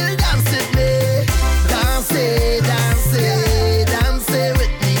Khalil, dance with me. Dansez, dansez, dansez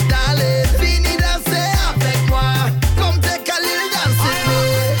with me, darling. Fini danser avec moi. Comme t'es Khalil, dance with me.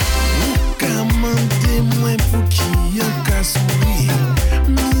 Commandez-moi pour qui y'a qu'à sourire.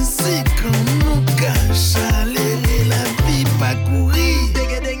 Musique en nous cache, aller la vie pas courir.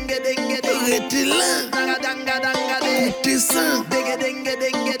 Digga dinga dinga ding. Arrêtez là, Danga danga danga ding. mettez ça. Digga dinga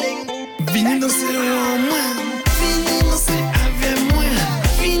dinga ding. Venez danser en moi, venez danser avec moi,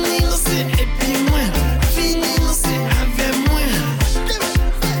 venez danser et puis moi, venez danser avec moi,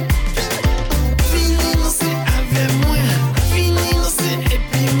 venez danser avec moi, venez danser et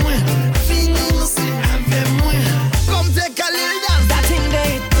puis moi, venez danser avec moi. Comme t'es Khalil, dance. That thing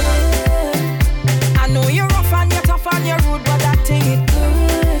they good. I know you're rough and you're tough and you're rude, but that thing it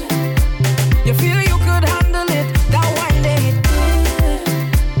good. You feel you could handle it, that wine they good.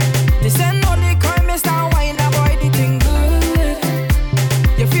 This ain't no the crime, it's that wine, that boy the thing good.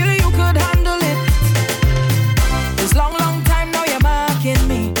 You feel you could handle it. It's long, long time now you're marking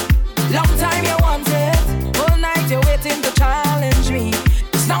me. Long time you want it. All night you're waiting to challenge me.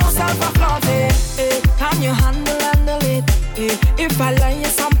 It's no self-afflaunting. Can you handle it? If I lie, you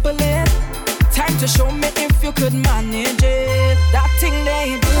sample it. Time to show me if you could manage it. That thing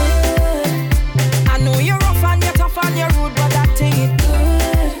they good. I know you're rough and you're tough and you're rude, but that thing it good.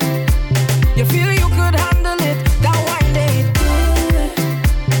 You feel you could handle it. That wine they good.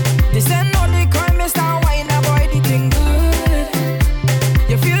 This ain't no the crime, it's that wine, that boy the thing good.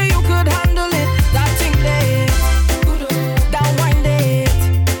 You feel you could handle it. That thing they good. That wine they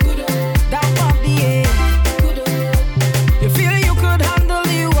good. That body good. You feel you could handle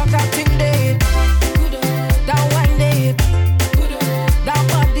the walk, that thing they good. That wine they good. That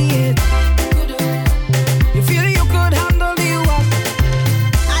body good. You feel you could handle the walk.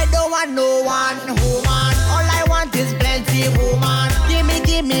 I don't want no one woman. All I want is plenty woman. Give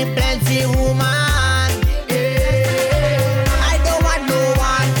me plenty woman. Yeah. I don't want no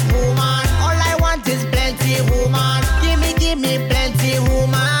one woman. All I want is plenty woman. Give me plenty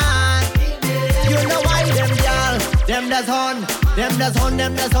woman. You know why them girl, them does on, them does on,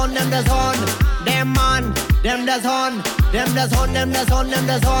 them does on, them does on. Them man, them does on, them does on, them does on, them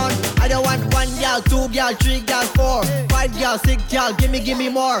does on. I don't want 1 girl, 2 girl, 3 girl, 4, 5 girl, 6 girl. Give me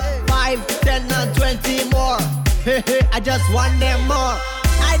more. 5, 10 and 20 more. I just want them more.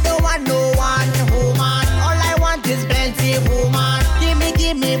 I don't want no one woman. All I want is plenty woman. Give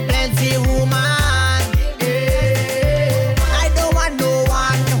me plenty woman. Yeah. I don't want no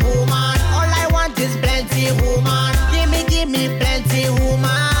one woman. All I want is plenty woman. Give me plenty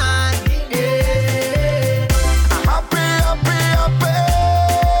woman. Yeah. Happy, happy, happy.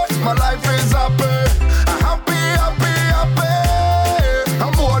 My life is happy. Happy, happy, happy.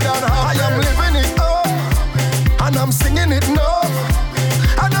 I'm more than happy. I am living it up, and I'm singing it now.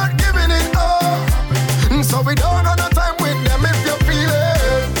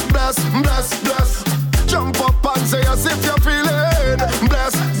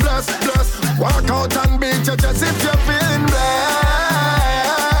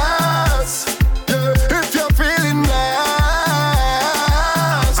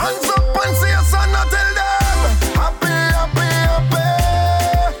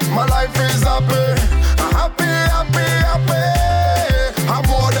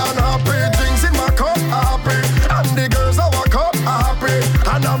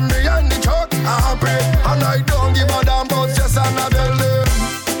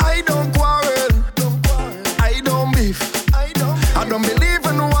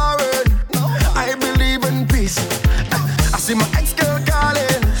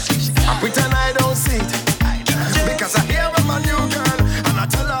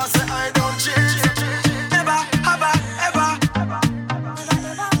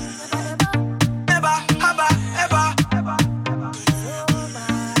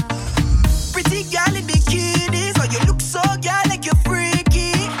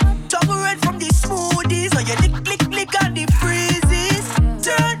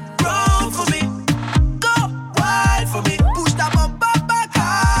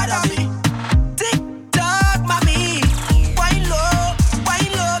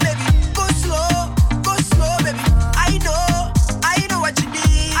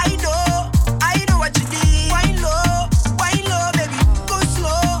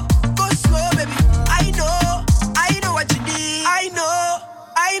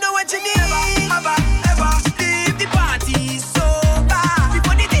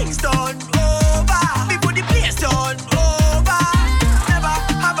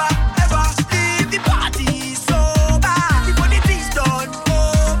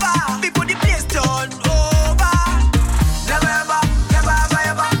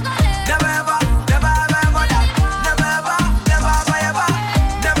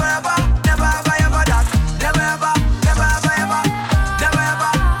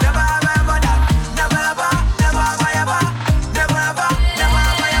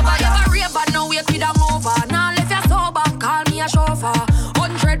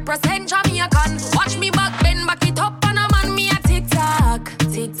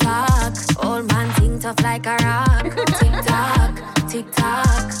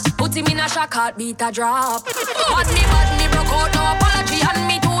 tick-tock. Put him in a shock, heartbeat a drop. But me broke out, no apology. And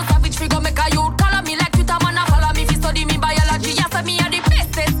me too savage, figure make a youth. Color me like Twitter, man, a follow me. Fi study me biology. Yes, me a the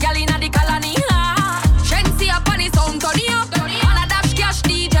bestest gal inna the colony. Shensi up on his sound, turn it up. And a dash cash,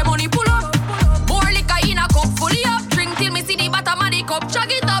 DJ money pull up. More liquor in a cup, fully up. Drink till me see the bottom of the cup.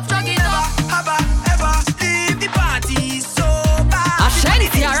 Chug it up, chug it up. Ever leave the party sober?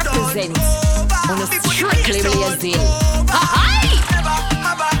 Shensi a represent on a strictly blazing. Hi! Ever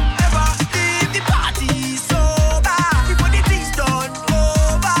leave the party sober? Before the things done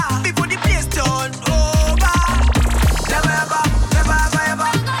over, before the place done over. Never ever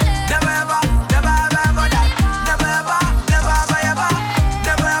that. Never ever that. Never ever that. Never ever that.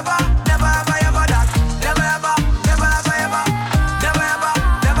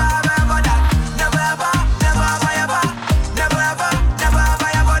 Never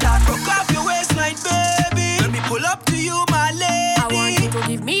ever that. Broke off your waistline, baby. Let me pull up to you, my lady. I want you to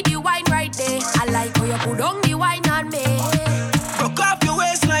give me the wine right there. I like how you put on the wine on me. Broke off your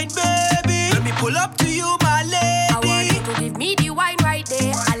waistline, baby. Let me pull up to you, my lady. I want you to give me the wine right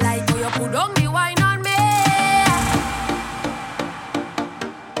there. I like how you put on the wine on me.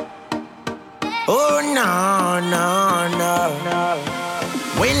 Oh no.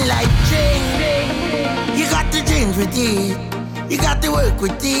 When life change, you got to change with it. You got to work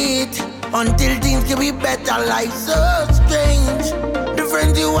with it until things can be better. Life so strange. The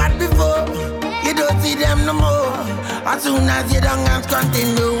friends you had before, you don't see them no more. As soon as you done and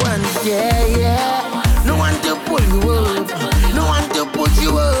continue once, yeah. No one to pull you up, no one to push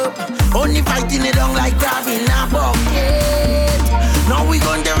you up. Only fighting it on like grabbing a bucket. Now we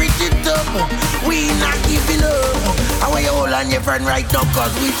gonna reach it up, we not giving up. How you hold on your friend right now,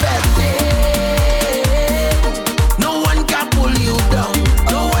 cause we festive. No one can pull you down,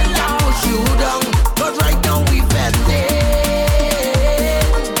 no one can push you down. Cause right now we festive.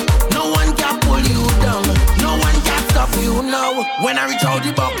 No one can pull you down, no one can stop you now. When I reach out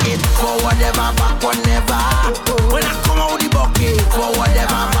the bucket, for whatever, backward never. When I come out the bucket, for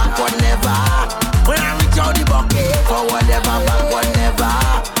whatever, backward never. When I reach out the bucket, for whatever, backward never.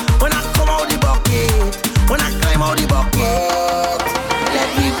 When I come out the bucket, when I climb out the bucket, let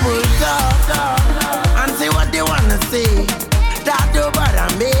people talk and say what they wanna say. That don't bother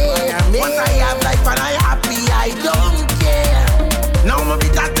me. Once I have life and I happy, I don't care. Now my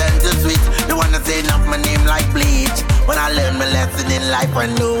bitter tend to sweet. They wanna say enough my name like bleach. When I learn my lesson in life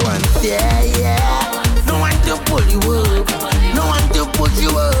and no one yeah. No one to pull you up, no one to push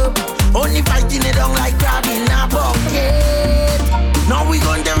you up. Only fighting it on like grabbing a bucket. Now we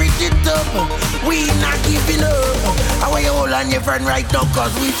gonna reach it up, we not giving up. How you hold on your friend right now,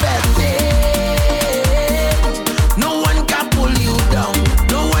 cause we festive. No one can pull you down,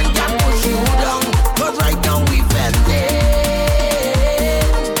 no one can push you down. Cause right now we festive.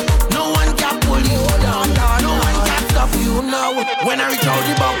 No one can pull you down, no one can stop you now. When I reach out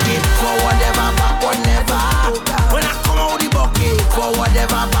the bucket, for whatever, backward never. When I come out the bucket, for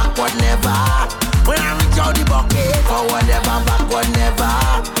whatever, backward never. When I reach out the bucket, for whatever, backward never.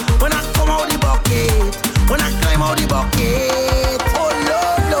 When I come out the bucket, when I climb out the bucket. Oh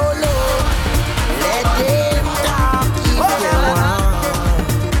Lord, let them talk if they want.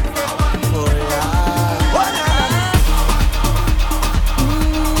 Oh Lord.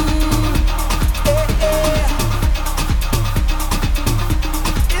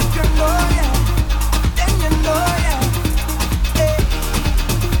 If you know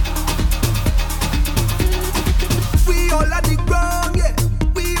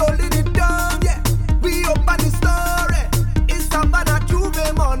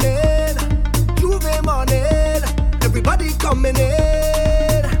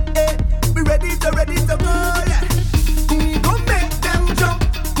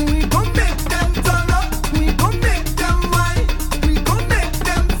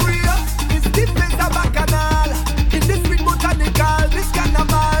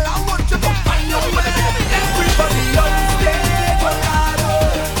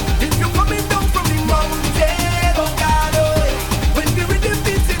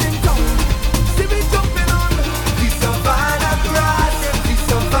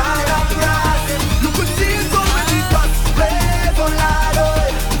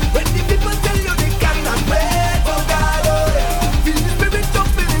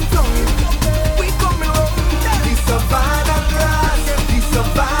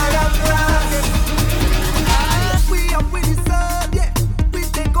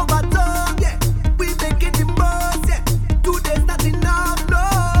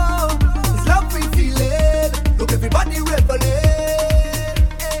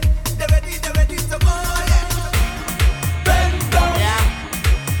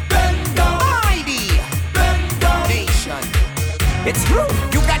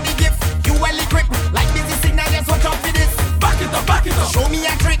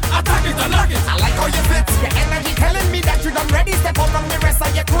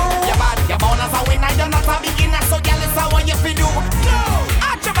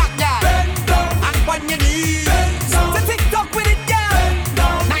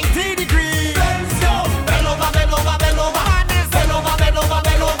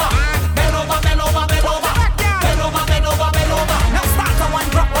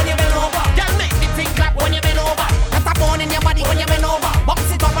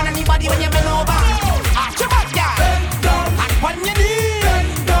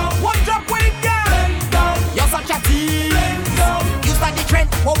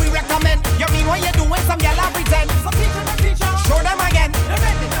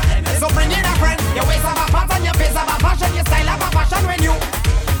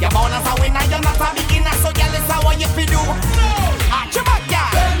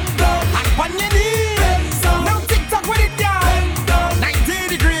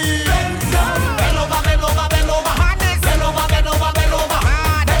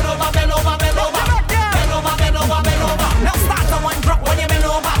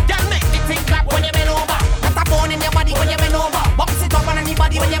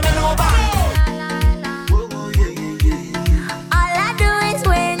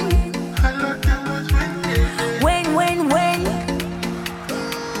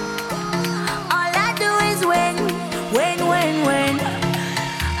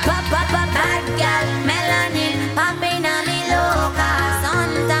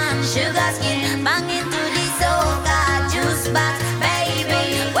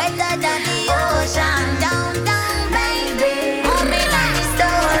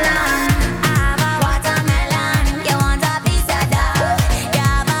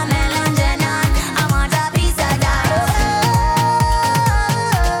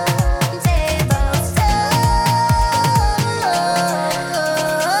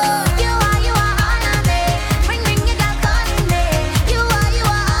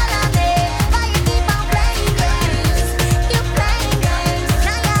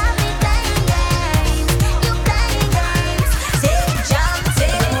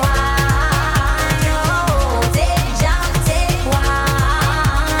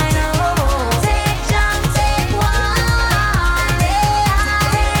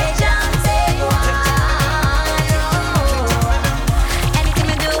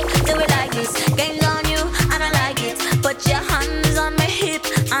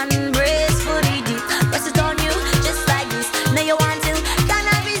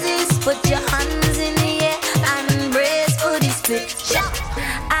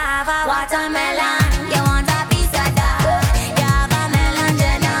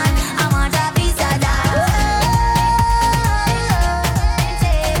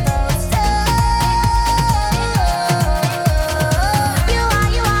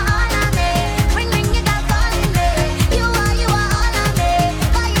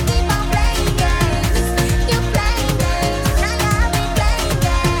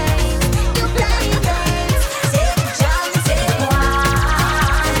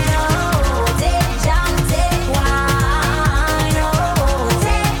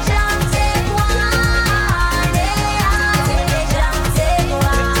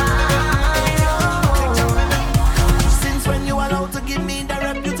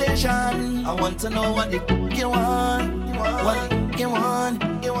know what you want, what you want.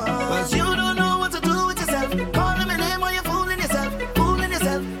 Cause you don't know what to do with yourself. Calling my name while you're fooling yourself, fooling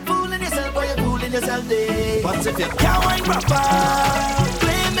yourself, fooling yourself while you're fooling yourself there. But if you can't wine proper,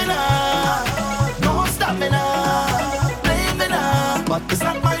 blame me now. Don't stop me now, blame me now. But it's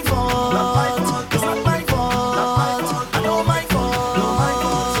not my fault, not my fault. It's not my fault, I know my fault, no my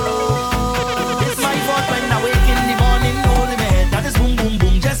fault. It's my fault when I wake in the morning, holding my head, that is boom boom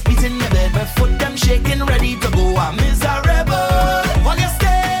boom, just beating my bed, my foot them shaking, ready to go. I'm miserable. While you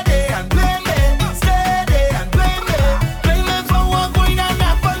stay there and blame me, stay there and blame me for what going on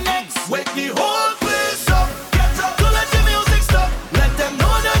happen next. Wake the whole place up, get up, to let the music stop. Let them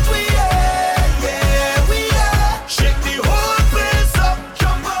know that we are. Shake the whole place up,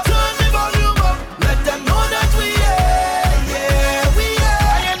 jump up, turn the volume up. Let them know that we are.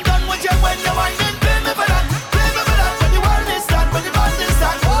 I ain't done with you when you whining. Blame me for that, blame me for that. When the world is start, when the band is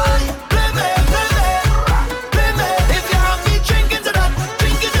start, why? Blame me, blame me, blame me. If you have me drinking to that,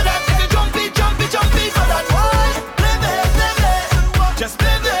 drinking to that. If you jumpy, jumpy, jumpy for that, why? Blame me, just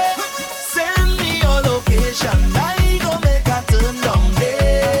blame me. Send me your location, I go make a turn down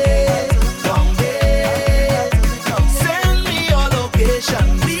there, down there. Send me your location,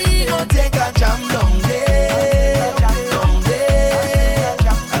 we go take a jam down there, down there.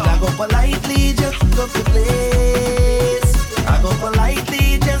 And I go politely just go to place. I go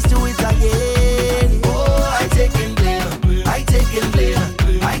politely just do it again. Oh, I taking blame, I taking blame,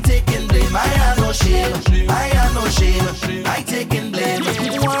 I taking blame. I have no shame, I have no shame. I taking blame.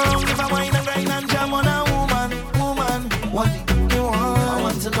 Wrong if I whine and grind and jam on a woman, what do you want? I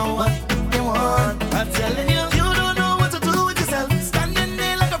want to know what you want. I'm telling you, you don't know what to do with yourself. Standing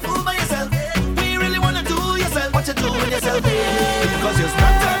there like a fool by yourself. We really wanna do yourself what you do with yourself. Because you're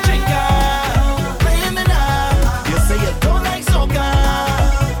not a drinker. Blame me now. You say you don't like soca.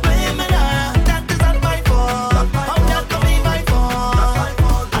 Blame me now. That is not my fault. How that can be my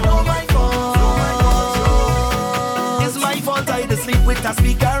fault? I know my fault. It's my fault I had to sleep with a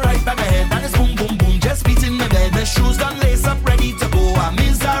speaker right by my head. And it's boom boom boom just beating my bed. My shoes done lace up ready to go. I'm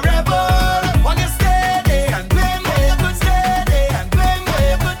miserable. When you stay there and blame me, you could stay there and blame me.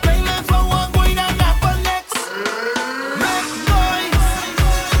 You could blame me for what going on happen next. Make noise.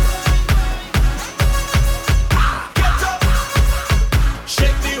 Get up.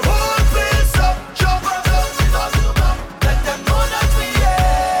 Shake the whole place up. Jump up, let them know that we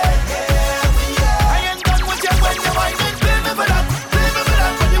I ain't done with you when you whining. Blame me for that, blame me for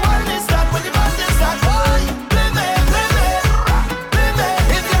that. When the world is start, when the band is start, why? Blame me, blame me, blame me.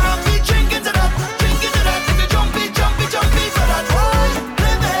 If you have me drinking to that, drinking to that. If you jumpy, jumpy, jumpy for that, why?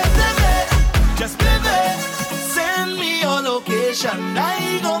 Blame me, just blame me. Send me your location,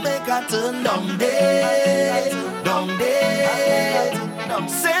 I go make a turn down there, down there.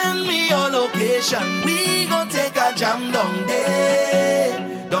 Send me your location, we go take a jam down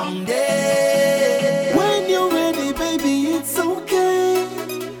there, down there. When you're ready, baby, it's okay.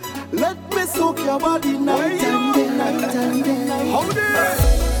 Let me soak your body night and day, night and day. Hold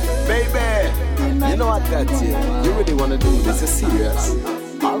it, baby. You know what that's it. You really wanna do this? It's serious.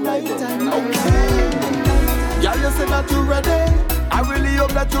 Alright then. Okay. Girl, you say that you ready. I really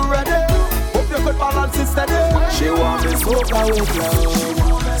hope that you ready. Hope you could balance it steady. She want me soca with love,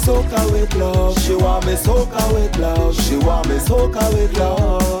 soca with love. She want me soca with love. She want me soca with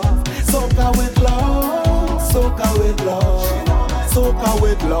love, soca with love, soca with love, soca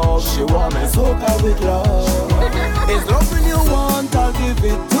with love. She want me soca with love. It's loving you want, I'll give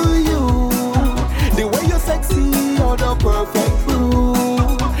it to you. The way you're sexy, you're the perfect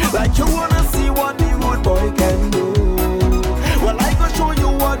groove. Like you wanna see what the rude boy can do. Well, I can show you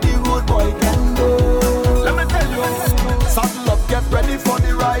what the rude boy can do. Let me tell you, saddle up, get ready for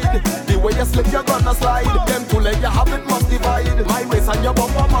the ride. The way you slip, you're gonna slide. Them two legs you have it must divide. My waist and your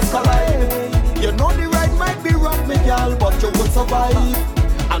bumper must collide. You know the ride might be rough, me girl, but you will survive.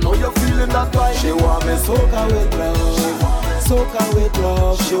 I know you're feeling that vibe. She want me soca with love, soca with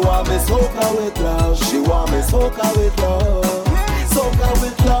love. She want me soca with love. She want me soca with love, soca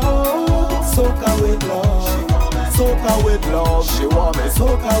with love, soca with love, soca with love. She want me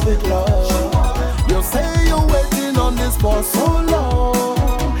soca with love. You say you're waiting on this for so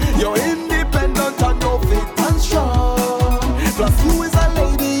long. You're independent and you're fit and strong. Plus you is a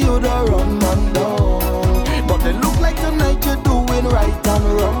lady, you the run man down. But they look like tonight you're doing right and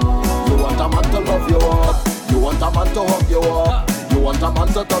wrong. You want a man to love you up, you want a man to hug you up, you want a man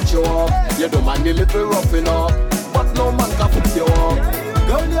to touch you up. You don't mind a little roughing up, but no man can pick you up.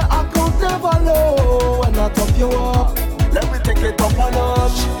 Girl, your account never low when I top you up. Let me take it up a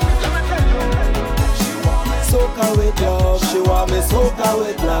notch. Let me tell you, she want me soca with love. She want me soca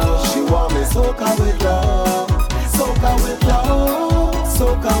with love. She want me soca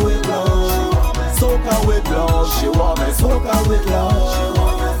with love. She want me soca with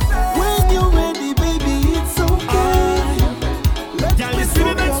love. When you're ready, baby, it's okay. Girl, you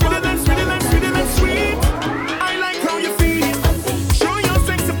sweeter than sweet. I like how you feel. Show your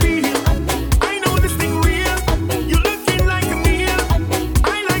sex appeal. I know this thing real. You looking like a meal.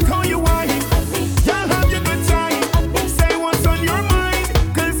 I like how you whine. Y'all have your good time. Say what's on your mind,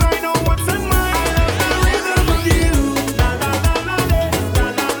 'cause I know what's on mine. I love the rhythm of you. La la la la la la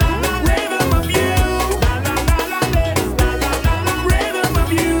la la. Rhythm of you. La la la la la la la la. Rhythm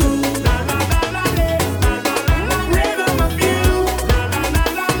of you. La la la la la la la. Rhythm of you.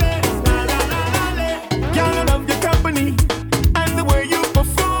 Girl, I love your company and the way you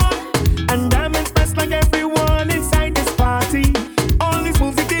perform, and I'm impressed like everyone inside this party. All these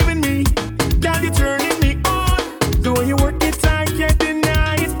moves you're giving me, girl, you're turning me on. The way you work it, I can't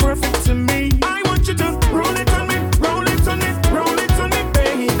deny it's perfect to me. I want you to roll it on me, roll it on me, roll it on me,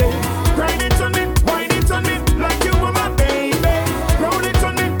 baby. Grind it on me, wind it on me, like you were my baby. Roll it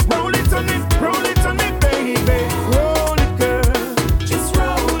on me, roll it on me, roll it on me, baby. Roll it, girl, just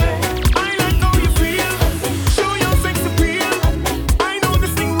roll it. I like how you feel. Show your sex appeal. I know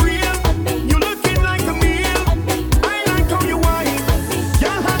this thing real. You looking like a meal. I like how you whine.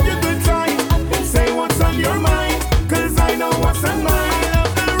 Y'all have your good time. Say what's on your mind, 'cause I know what's on mine. I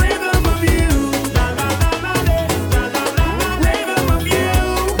love the rhythm of you. La la la la la la la la. Rhythm of you.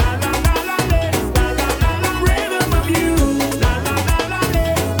 La la la la la la la la. Rhythm of you. La la la la la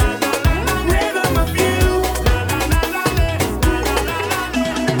la la. Rhythm of you. La la la la la la la.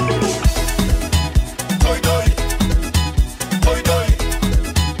 Toy toy, toy toy,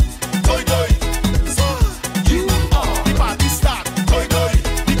 toy toy. You are the party start. Toy toy,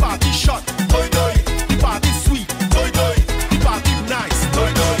 the party shot. Toy toy, the party sweet. Toy toy, the party nice.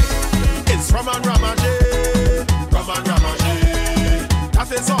 Toy toy. It's Raman Ramaje, Raman Ramaje.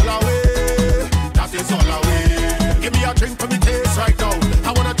 That is all away. That is all away. Give me a drink for me taste right now.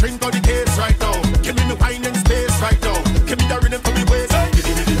 I wanna drink for the case right now. Give me wine and space right now. Give me the rhythm for me waist.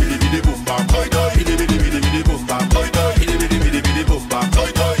 Bidi bidi bidi bidi boom bam. Toy toy. Bidi bidi bidi bidi boom bam. Toy toy. Bidi bidi bidi bidi boom bam.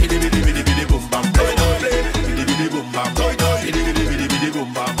 Toy toy. Bidi bidi bidi bidi boom bam. Toy toy. Bidi bidi boom bam. Toy toy. Bidi bidi bidi bidi boom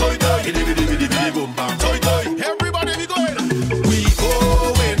bam. Toy toy. Bidi bidi bidi bidi boom bam. Toy toy. Everybody we going. We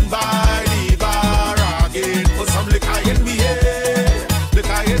going by the bar again. Put some liquor in me head.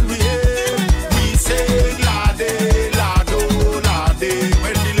 Liquor in me head. We sing lade, lado, lade.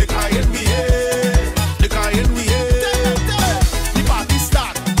 When the liquor in me head. Liquor in me head. The party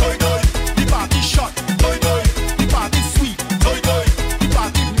start. Toy toy. The party shot. Toy toy. The party sweet. Toy toy. The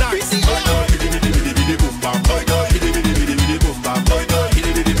party nice. Toy toy. Bidi bidi bidi bidi boom bam. Toy toy. Bidi bidi bidi bidi boom bam. Toy toy.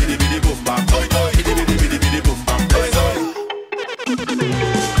 Bidi bidi bidi bidi boom bam. Toy toy. Bidi bidi bidi bidi boom bam. Toy toy.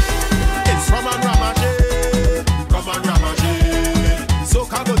 It's Raman Ramaje, Raman Ramaje.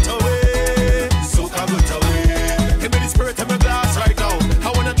 Soca good away, soca good away. Give me the spirit in my glass right now.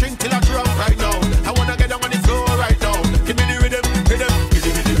 I wanna drink till I drunk right now. I wanna get down on the floor right now. Give me the rhythm, rhythm. Bidi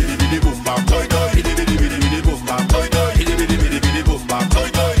bidi bidi bidi boom bam. Toy toy. Bidi bidi bidi bidi boom bam. Toy toy. Bidi bidi bidi bidi boom bam. Toy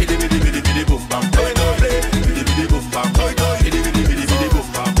toy. Bidi bidi bidi bidi boom bam. Toy toy. Bidi bidi boom bam. Toy toy. Bidi bidi bidi bidi boom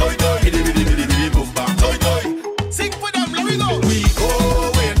bam. Toy toy. Bidi bidi bidi bidi boom bam. Toy toy. Sing for them, let me go. We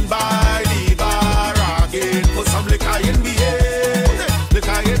going by the bar again. Put some liquor in me head.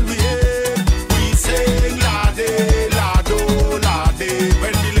 Liquor in me head. We sing lade, lado, lade.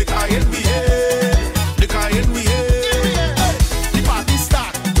 When the liquor in me head. Liquor in me head. The party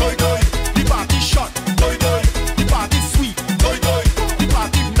start. Toy toy. The party shot. Toy toy. The party sweet. Toy toy. The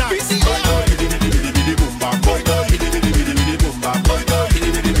party nice. Toy toy. Bidi bidi bidi bidi boom bam. Toy toy. Bidi bidi bidi bidi boom bam. Toy toy. Bidi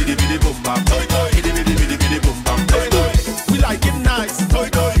bidi bidi bidi boom bam. Toy toy. Bidi bidi bidi bidi boom bam. Toy toy. We like it nice. Toy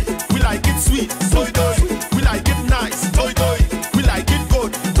toy. We like it sweet. Toy toy. We like it nice. Toy toy. We like it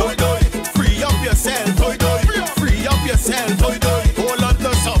good. Toy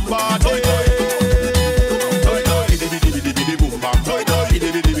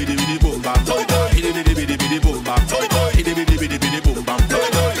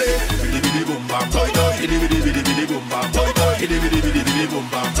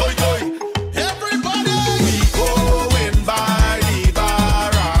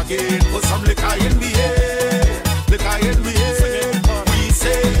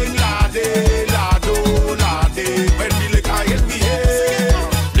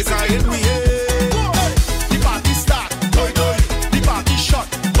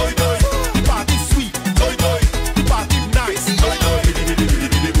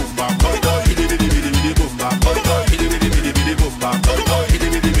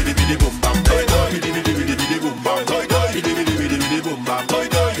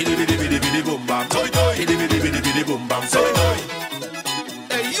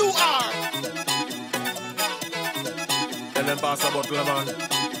Tell them pass a bottle,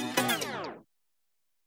 man.